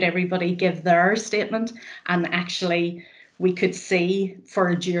 So could everybody give their statement, and actually we could see for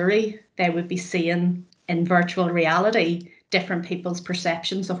a jury, they would be seeing in virtual reality different people's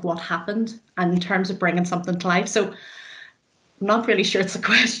perceptions of what happened, and in terms of bringing something to life. So I'm not really sure it's a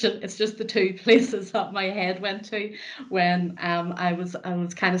question. It's just the two places that my head went to when I was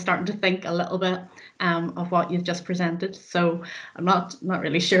kind of starting to think a little bit of what you've just presented. So I'm not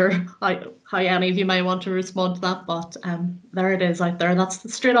really sure how any of you may want to respond to that, but there it is out there.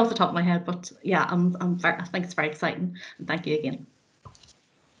 That's straight off the top of my head. But yeah, I think it's very exciting, and thank you again.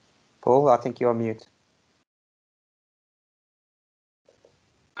 Paul, I think you're on mute.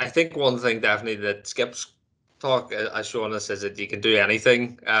 I think one thing definitely that Skip's talk has shown us is that you can do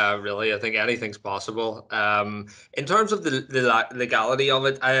anything, really. I think anything's possible. In terms of the legality of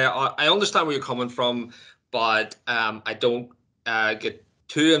it, I understand where you're coming from, but I don't get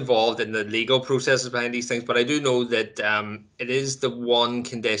too involved in the legal processes behind these things. But I do know that it is the one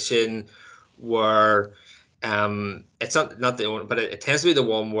condition where it's not the only, but it tends to be the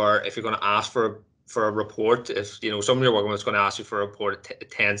one where if you're going to ask for a report, if someone you're working with is going to ask you for a report, it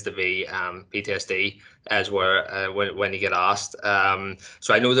tends to be PTSD as where when you get asked.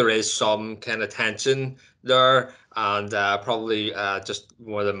 So I know there is some kind of tension there, and probably just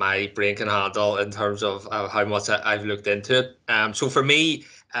more than my brain can handle in terms of how much I've looked into it. So for me,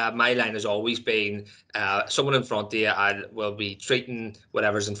 my line has always been someone in front of you, I will be treating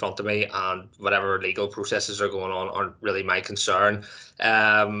whatever's in front of me, and whatever legal processes are going on aren't really my concern.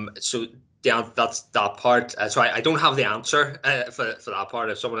 So yeah, that's that part. So I don't have the answer for that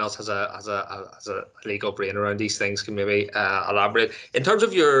part. If someone else has a legal brain around these things, can maybe elaborate. In terms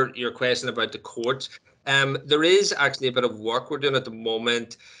of your question about the courts, there is actually a bit of work we're doing at the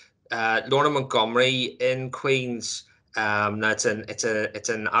moment. Lorna Montgomery in Queens. It's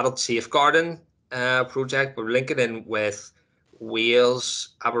an adult safeguarding project. We're linking in with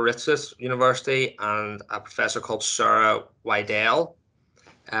Wales Aberystwyth University and a professor called Sarah Wydell,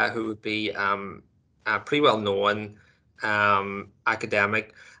 who would be a pretty well known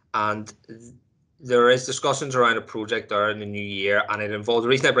academic, and there is discussions around a project there in the new year, and it involves, the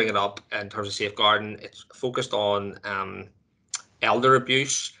reason I bring it up in terms of safeguarding, it's focused on elder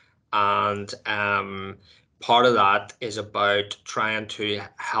abuse, and part of that is about trying to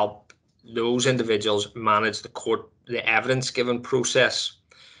help those individuals manage the evidence given process,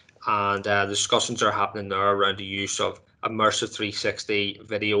 and discussions are happening there around the use of immersive 360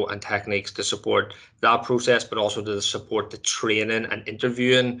 video and techniques to support that process, but also to support the training and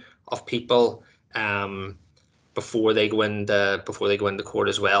interviewing of people before they go into court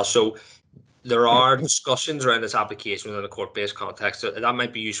as well. So there are discussions around this application within a court-based context. So that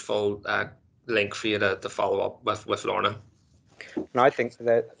might be useful link for you to follow up with Lorna. And I think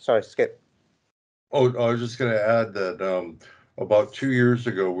that, sorry, Skip. Oh, I was just going to add that about 2 years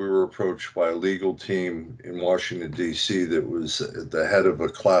ago, we were approached by a legal team in Washington, D.C. that was the head of a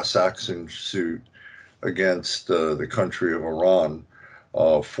class action suit against the country of Iran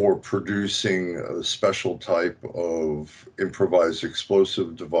for producing a special type of improvised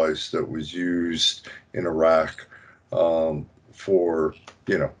explosive device that was used in Iraq for,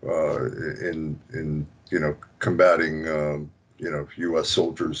 combating, U.S.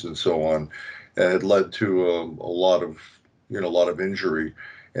 soldiers and so on. And it led to a lot of injury.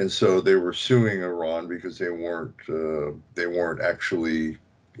 And so they were suing Iran because they weren't actually,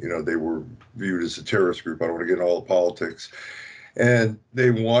 they were viewed as a terrorist group. I don't want to get into all the politics. And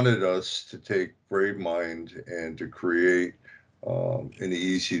they wanted us to take BraveMind and to create an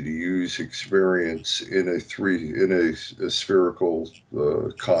easy-to-use experience in a spherical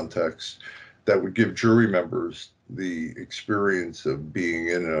context that would give jury members the experience of being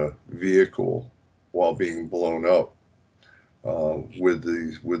in a vehicle while being blown up with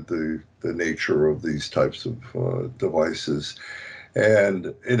the nature of these types of devices.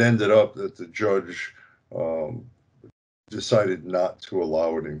 And it ended up that the judge decided not to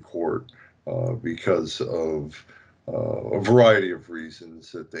allow it in court because of a variety of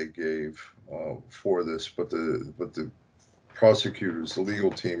reasons that they gave for this. But the prosecutors, the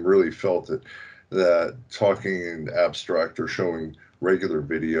legal team, really felt that talking in abstract or showing regular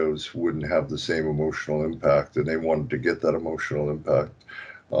videos wouldn't have the same emotional impact, and they wanted to get that emotional impact.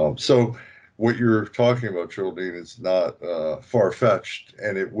 So what you're talking about, Geraldine, is not far-fetched,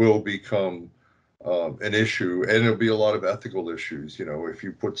 and it will become an issue, and there'll be a lot of ethical issues. If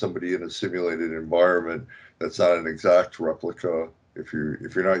you put somebody in a simulated environment that's not an exact replica, if you're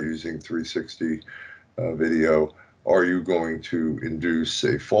not using 360 video, are you going to induce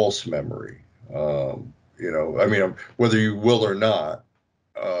a false memory? Whether you will or not,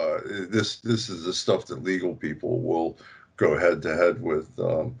 this is the stuff that legal people will go head to head with.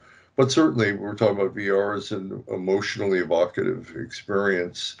 But certainly, we're talking about VR as an emotionally evocative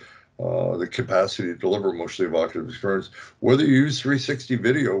experience, the capacity to deliver emotionally evocative experience, whether you use 360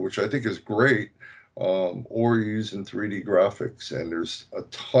 video, which I think is great, or you're using 3D graphics. And there's a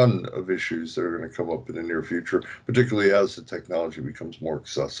ton of issues that are going to come up in the near future, particularly as the technology becomes more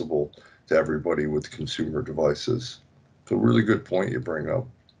accessible to everybody with consumer devices. It's a really good point you bring up.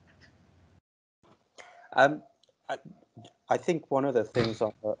 I think one of the things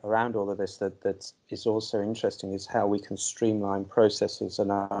around all of this that is also interesting is how we can streamline processes.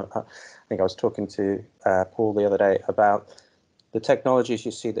 And I think I was talking to Paul the other day about the technologies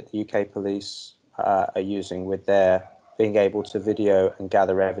you see that the UK police are using with their being able to video and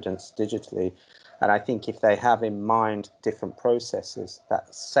gather evidence digitally. And I think if they have in mind different processes,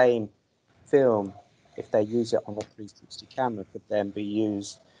 that same film, if they use it on a 360 camera, could then be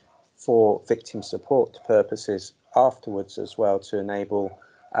used for victim support purposes afterwards as well, to enable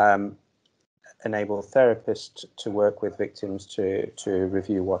therapists to work with victims to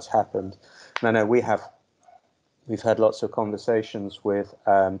review what's happened. And I know we've had lots of conversations with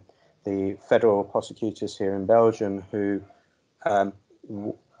the federal prosecutors here in Belgium who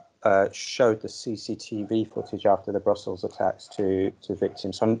showed the CCTV footage after the Brussels attacks to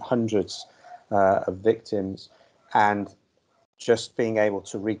victims, hundreds of victims, and just being able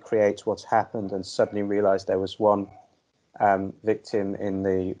to recreate what's happened, and suddenly realized there was one victim in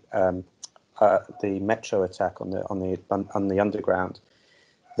the metro attack on the underground,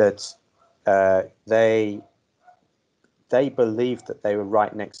 that they believed that they were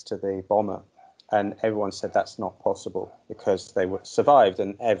right next to the bomber, and everyone said that's not possible because they were survived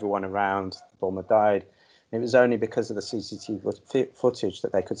and everyone around the bomber died. And it was only because of the CCTV footage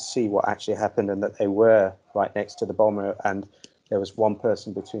that they could see what actually happened and that they were right next to the bomber, and there was one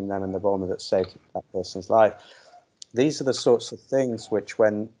person between them and the bomber that saved that person's life. These are the sorts of things which,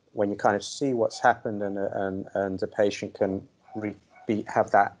 when you kind of see what's happened and a patient can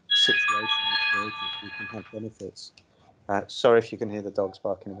have that situation, you can have benefits. Sorry if you can hear the dogs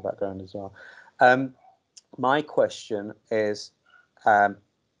barking in the background as well. My question is,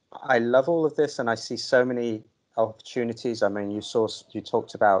 I love all of this, and I see so many opportunities. I mean, you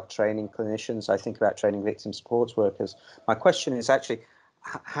talked about training clinicians. I think about training victim support workers. My question is actually,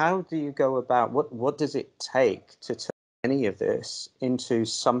 how do you go about, what does it take to turn any of this into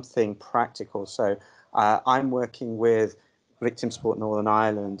something practical? So I'm working with Victim Support Northern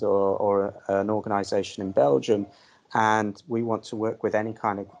Ireland or an organisation in Belgium, and we want to work with any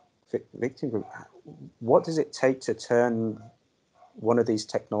kind of victim group. What does it take to turn one of these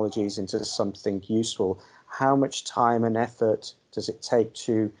technologies into something useful? How much time and effort does it take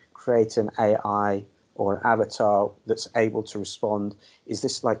to create an AI or an avatar that's able to respond? Is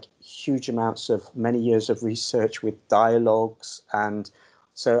this like huge amounts of many years of research with dialogues? And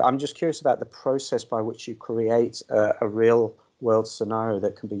so I'm just curious about the process by which you create a real world scenario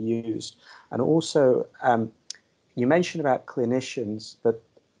that can be used. And also, you mentioned about clinicians, but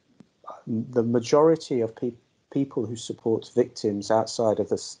the majority of people who support victims outside of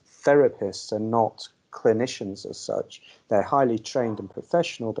the therapists are not clinicians as such. They're highly trained and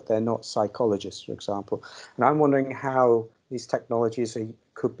professional, but they're not psychologists, for example. And I'm wondering how these technologies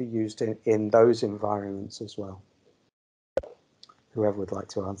could be used in those environments as well. Whoever would like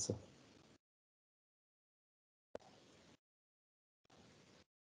to answer.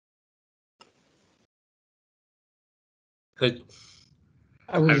 Good.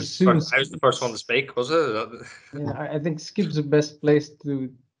 I was the first one to speak, was it? Yeah, I think Skip's the best place to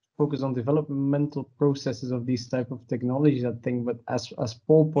focus on developmental processes of these type of technologies, I think. But as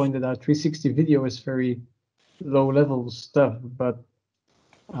Paul pointed out, 360 video is very low-level stuff. But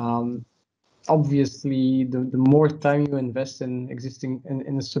obviously, the more time you invest in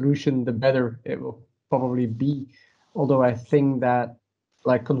in a solution, the better it will probably be. Although I think that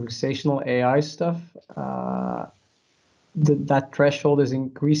like conversational AI stuff, that threshold is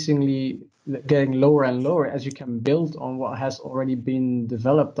increasingly getting lower and lower as you can build on what has already been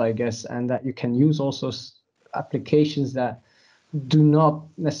developed, I guess, and that you can use also applications that do not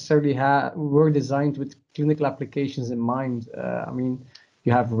necessarily were designed with clinical applications in mind. I mean,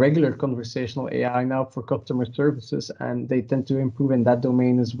 you have regular conversational AI now for customer services, and they tend to improve in that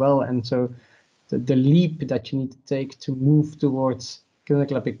domain as well. And so the leap that you need to take to move towards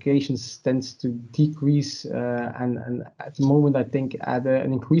clinical applications tends to decrease, and at the moment, I think at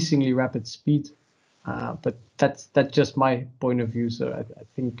an increasingly rapid speed. But that's just my point of view. So I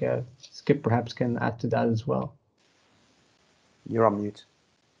think Skip perhaps can add to that as well. You're on mute.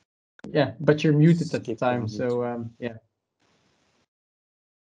 Yeah, but you're muted at the time. So yeah.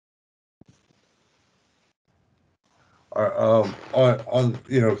 On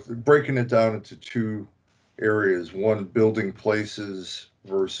breaking it down into two areas, one, building places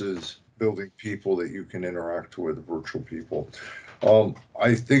versus building people that you can interact with, virtual people.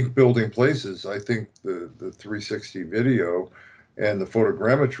 I think building places, I think the 360 video and the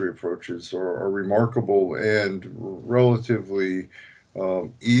photogrammetry approaches are remarkable and relatively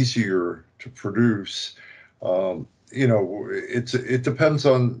easier to produce. It depends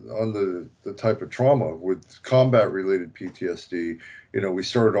on the type of trauma. With combat related PTSD, we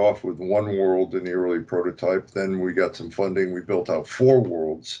started off with one world in the early prototype, then we got some funding, we built out 4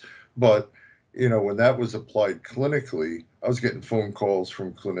 worlds. But when that was applied clinically, I was getting phone calls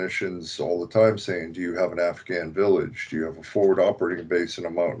from clinicians all the time saying, do you have an Afghan village? Do you have a forward operating base in a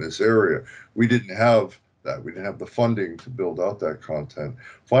mountainous area? We didn't have that. We didn't have the funding to build out that content.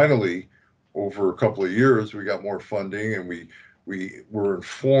 Finally, over a couple of years, we got more funding, and we were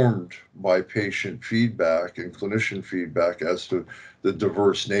informed by patient feedback and clinician feedback as to the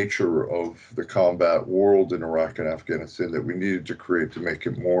diverse nature of the combat world in Iraq and Afghanistan that we needed to create to make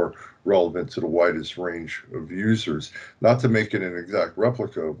it more relevant to the widest range of users. Not to make it an exact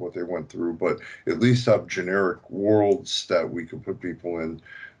replica of what they went through, but at least have generic worlds that we could put people in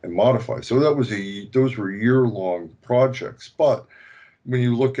and modify. So those were year-long projects. But when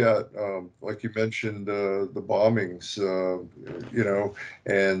you look at, like you mentioned, the bombings,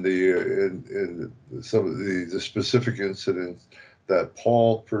 and some of the specific incidents that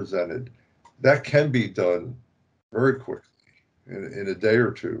Paul presented, that can be done very quickly in a day or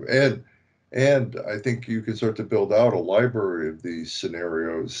two. And I think you can start to build out a library of these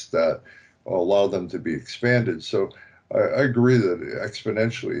scenarios that allow them to be expanded. So I agree that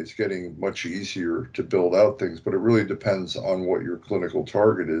exponentially it's getting much easier to build out things, but it really depends on what your clinical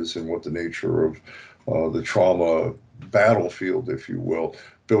target is and what the nature of the trauma battlefield, if you will.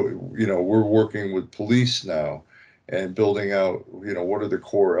 We're working with police now and building out, what are the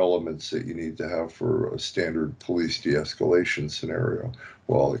core elements that you need to have for a standard police de-escalation scenario?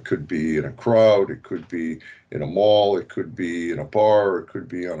 Well, it could be in a crowd, it could be in a mall, it could be in a bar, it could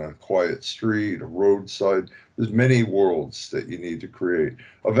be on a quiet street, a roadside. There's many worlds that you need to create.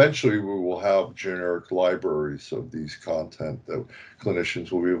 Eventually, we will have generic libraries of these content that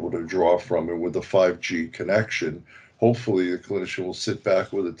clinicians will be able to draw from. And with the 5G connection, hopefully the clinician will sit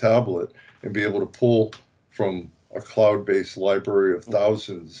back with a tablet and be able to pull from a cloud-based library of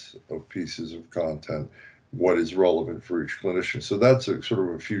thousands of pieces of content what is relevant for each clinician. So that's a sort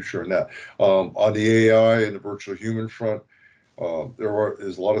of a future in that. On the AI and the virtual human front,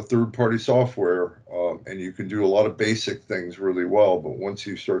 there's a lot of third-party software, and you can do a lot of basic things really well. But once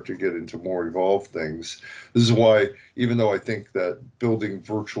you start to get into more evolved things, this is why, even though I think that building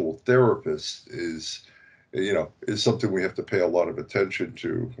virtual therapists is something we have to pay a lot of attention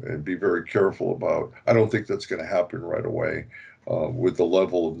to and be very careful about. I don't think that's going to happen right away with the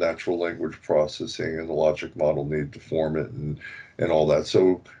level of natural language processing and the logic model need to form it and all that.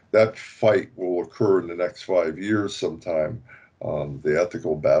 So that fight will occur in the next 5 years sometime, the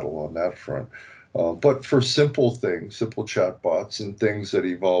ethical battle on that front. But for simple things, simple chatbots and things that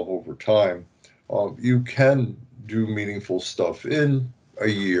evolve over time, you can do meaningful stuff in a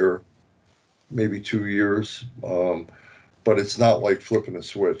year, maybe 2 years, but it's not like flipping a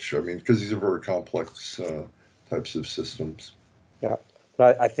switch. I mean, because these are very complex types of systems. Yeah,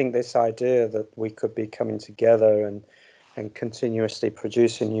 but I think this idea that we could be coming together and continuously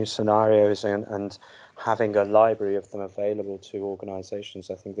producing new scenarios and having a library of them available to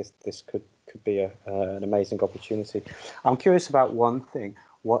organizations, I think this could be an amazing opportunity. I'm curious about one thing.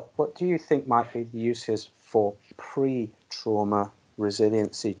 What do you think might be the uses for pre-trauma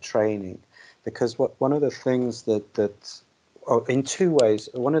resiliency training? Because one of the things in two ways,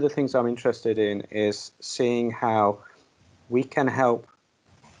 one of the things I'm interested in is seeing how we can help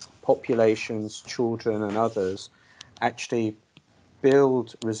populations, children and others actually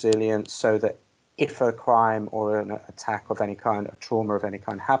build resilience so that if a crime or an attack of any kind, a trauma of any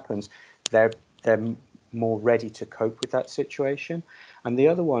kind happens, they're more ready to cope with that situation. And the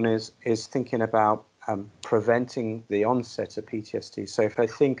other one is thinking about preventing the onset of PTSD. So if I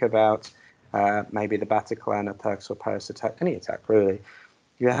think about maybe the Bataclan attacks or Paris attack, any attack really,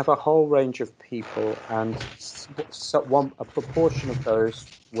 you have a whole range of people, and a proportion of those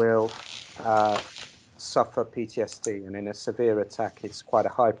will suffer PTSD, and in a severe attack, it's quite a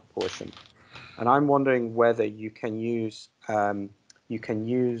high proportion. And I'm wondering whether you can use VR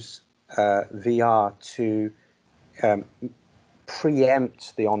to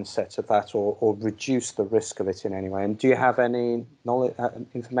preempt the onset of that, or reduce the risk of it in any way. And do you have any knowledge,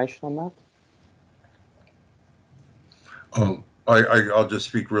 information on that? I'll just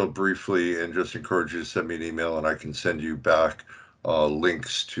speak real briefly and just encourage you to send me an email, and I can send you back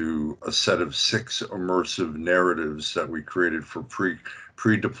links to a set of 6 immersive narratives that we created for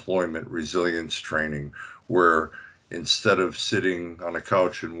pre-deployment resilience training, where instead of sitting on a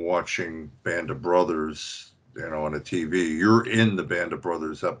couch and watching Band of Brothers, on a TV, you're in the Band of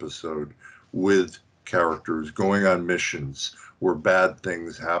Brothers episode with characters going on missions where bad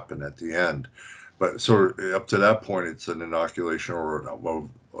things happen at the end. But sort of up to that point, it's an inoculation or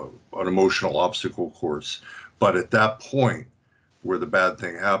an emotional obstacle course. But at that point, where the bad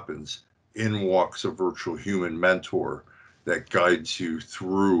thing happens, in walks a virtual human mentor that guides you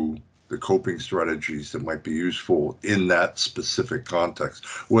through the coping strategies that might be useful in that specific context,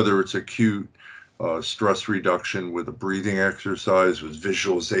 whether it's acute stress reduction with a breathing exercise, with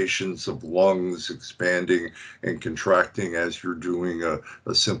visualizations of lungs expanding and contracting as you're doing a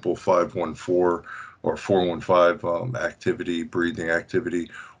simple 514 or 415 activity, breathing activity,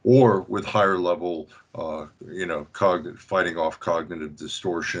 or with higher level, fighting off cognitive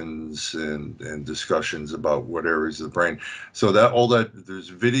distortions and discussions about what areas of the brain. So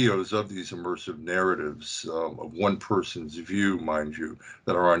there's videos of these immersive narratives of one person's view, mind you,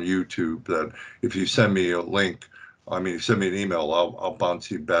 that are on YouTube, that if you send me a link, send me an email, I'll bounce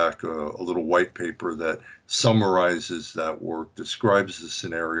you back a little white paper that summarizes that work, describes the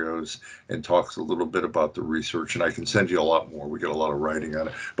scenarios, and talks a little bit about the research. And I can send you a lot more. We got a lot of writing on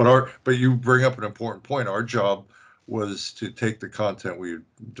it. But you bring up an important point. Our job was to take the content we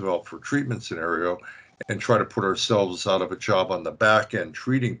developed for treatment scenario and try to put ourselves out of a job on the back end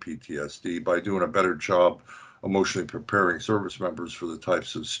treating PTSD by doing a better job emotionally preparing service members for the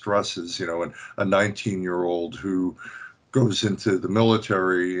types of stresses, and a 19-year-old who goes into the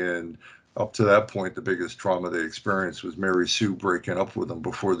military and up to that point, the biggest trauma they experienced was Mary Sue breaking up with them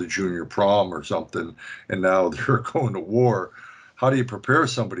before the junior prom or something, and now they're going to war. How do you prepare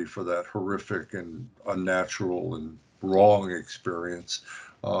somebody for that horrific and unnatural and wrong experience?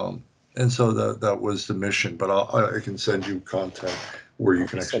 And so that was the mission. But I can send you content where you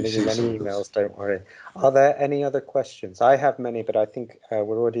can actually see many some emails, don't worry. Are there any other questions? I have many, but I think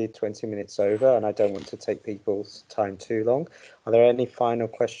we're already 20 minutes over and I don't want to take people's time too long. Are there any final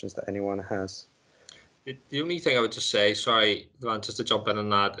questions that anyone has? The only thing I would just say, sorry, Grant, just to jump in on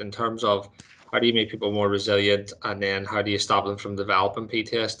that, in terms of how do you make people more resilient, and then how do you stop them from developing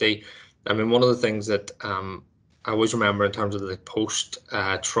PTSD? I mean, one of the things that I always remember in terms of the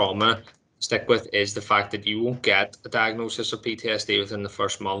post-trauma stick with is the fact that you won't get a diagnosis of PTSD within the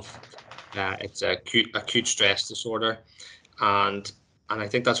first month. It's a acute stress disorder, and I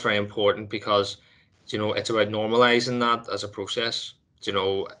think that's very important because, you know, it's about normalizing that as a process. You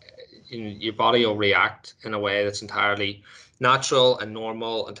know, your body will react in a way that's entirely natural and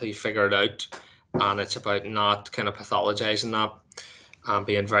normal until you figure it out, and it's about not kind of pathologizing that and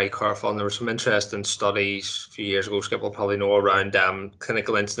being very careful. And there were some interesting studies a few years ago, Skip will probably know, around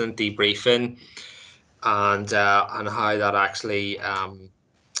clinical incident debriefing and how that actually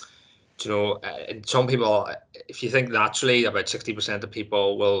you know, some people, if you think naturally, about 60% of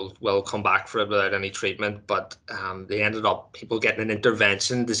people will come back for it without any treatment, but they ended up, people getting an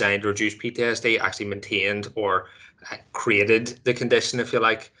intervention designed to reduce PTSD actually maintained or created the condition, if you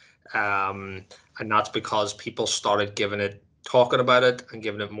like, and that's because people started talking about it and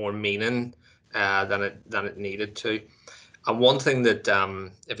giving it more meaning than it needed to. And one thing that,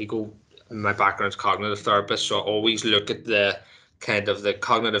 if you go, my background is cognitive therapist, so I always look at the kind of the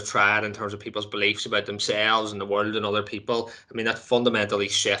cognitive triad in terms of people's beliefs about themselves and the world and other people. I mean, that fundamentally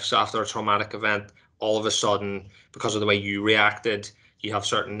shifts after a traumatic event. All of a sudden, because of the way you reacted, you have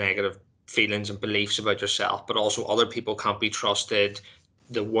certain negative feelings and beliefs about yourself, but also other people can't be trusted.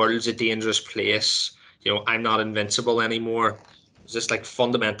 The world's a dangerous place. You know, I'm not invincible anymore. It's this like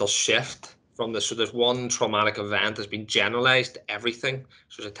fundamental shift from this. So there's one traumatic event that's been generalized to everything.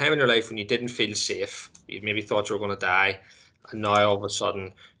 So there's a time in your life when you didn't feel safe. You maybe thought you were going to die. And now all of a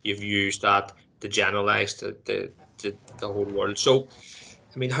sudden you've used that to generalize to the whole world. So,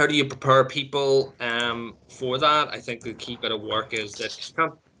 I mean, how do you prepare people for that? I think the key bit of work is that you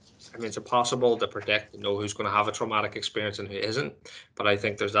can't, I mean, it's impossible to predict and know who's going to have a traumatic experience and who isn't. But I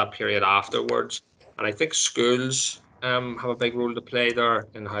think there's that period afterwards. And I think schools have a big role to play there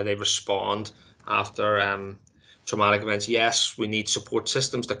in how they respond after traumatic events. Yes, we need support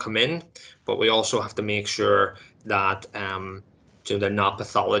systems to come in, but we also have to make sure that you know, they're not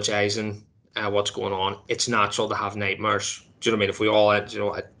pathologizing what's going on. It's natural to have nightmares. Do you know what I mean? If we all had, you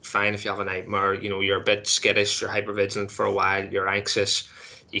know, fine if you have a nightmare, you know, you're a bit skittish, you're hypervigilant for a while, you're anxious,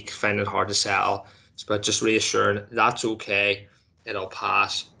 you find it hard to settle. It's about just reassuring that's okay, it'll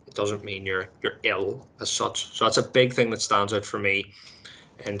pass. It doesn't mean you're ill as such. So that's a big thing that stands out for me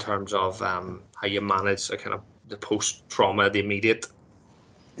in terms of how you manage the kind of the post-trauma, the immediate.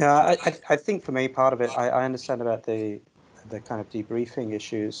 Yeah, I think for me, part of it, I understand about the kind of debriefing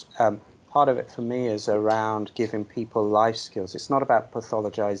issues. Part of it for me is around giving people life skills. It's not about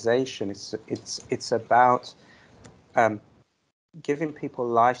pathologization. It's about giving people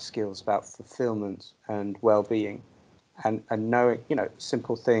life skills about fulfillment and well-being, and knowing, you know,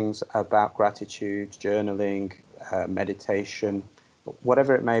 simple things about gratitude, journaling, meditation,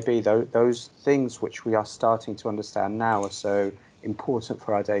 whatever it may be. Those things which we are starting to understand now are so important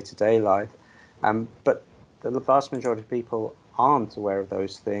for our day-to-day life, but the vast majority of people aren't aware of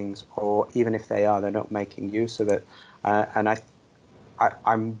those things, or even if they are, they're not making use of it. And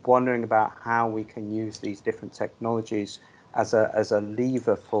I'm wondering about how we can use these different technologies as a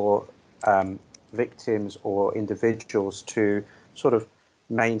lever for victims or individuals to sort of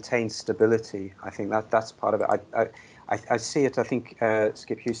maintain stability. I think that's part of it. I see it. I think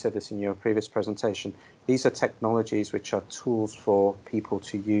Skip, you said this in your previous presentation. These are technologies which are tools for people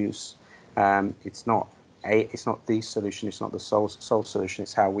to use. It's not the solution. It's not the sole solution.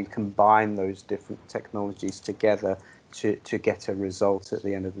 It's how we combine those different technologies together to get a result at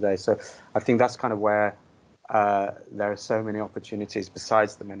the end of the day. So I think that's kind of where there are so many opportunities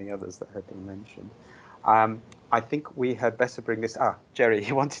besides the many others that have been mentioned. I think we had better bring this. Jerry,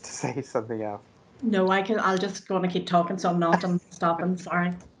 you wanted to say something else. No, I'll just go on and keep talking, so I'm not. I'm stopping.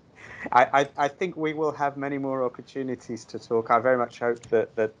 Sorry. I think we will have many more opportunities to talk. I very much hope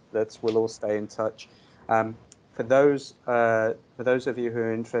that we'll all stay in touch. For those of you who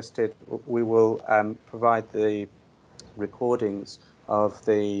are interested, we will provide the recordings of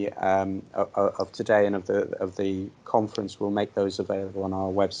the of today and of the conference. We'll make those available on our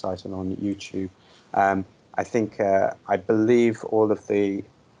website and on YouTube. I think I believe all of the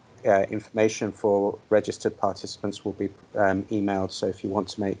information for registered participants will be emailed. So if you want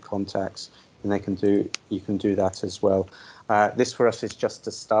to make contacts, then you can do that as well. This for us is just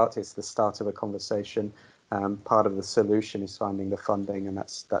a start. It's the start of a conversation. Part of the solution is finding the funding, and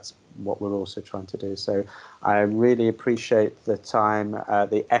that's what we're also trying to do. So I really appreciate the time,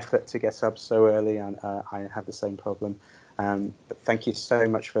 the effort to get up so early, and I have the same problem. But thank you so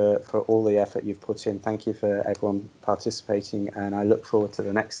much for all the effort you've put in. Thank you for everyone participating, and I look forward to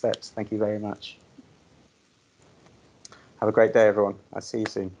the next steps. Thank you very much. Have a great day, everyone. I'll see you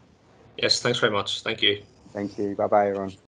soon. Yes, thanks very much. Thank you. Thank you. Bye-bye, everyone.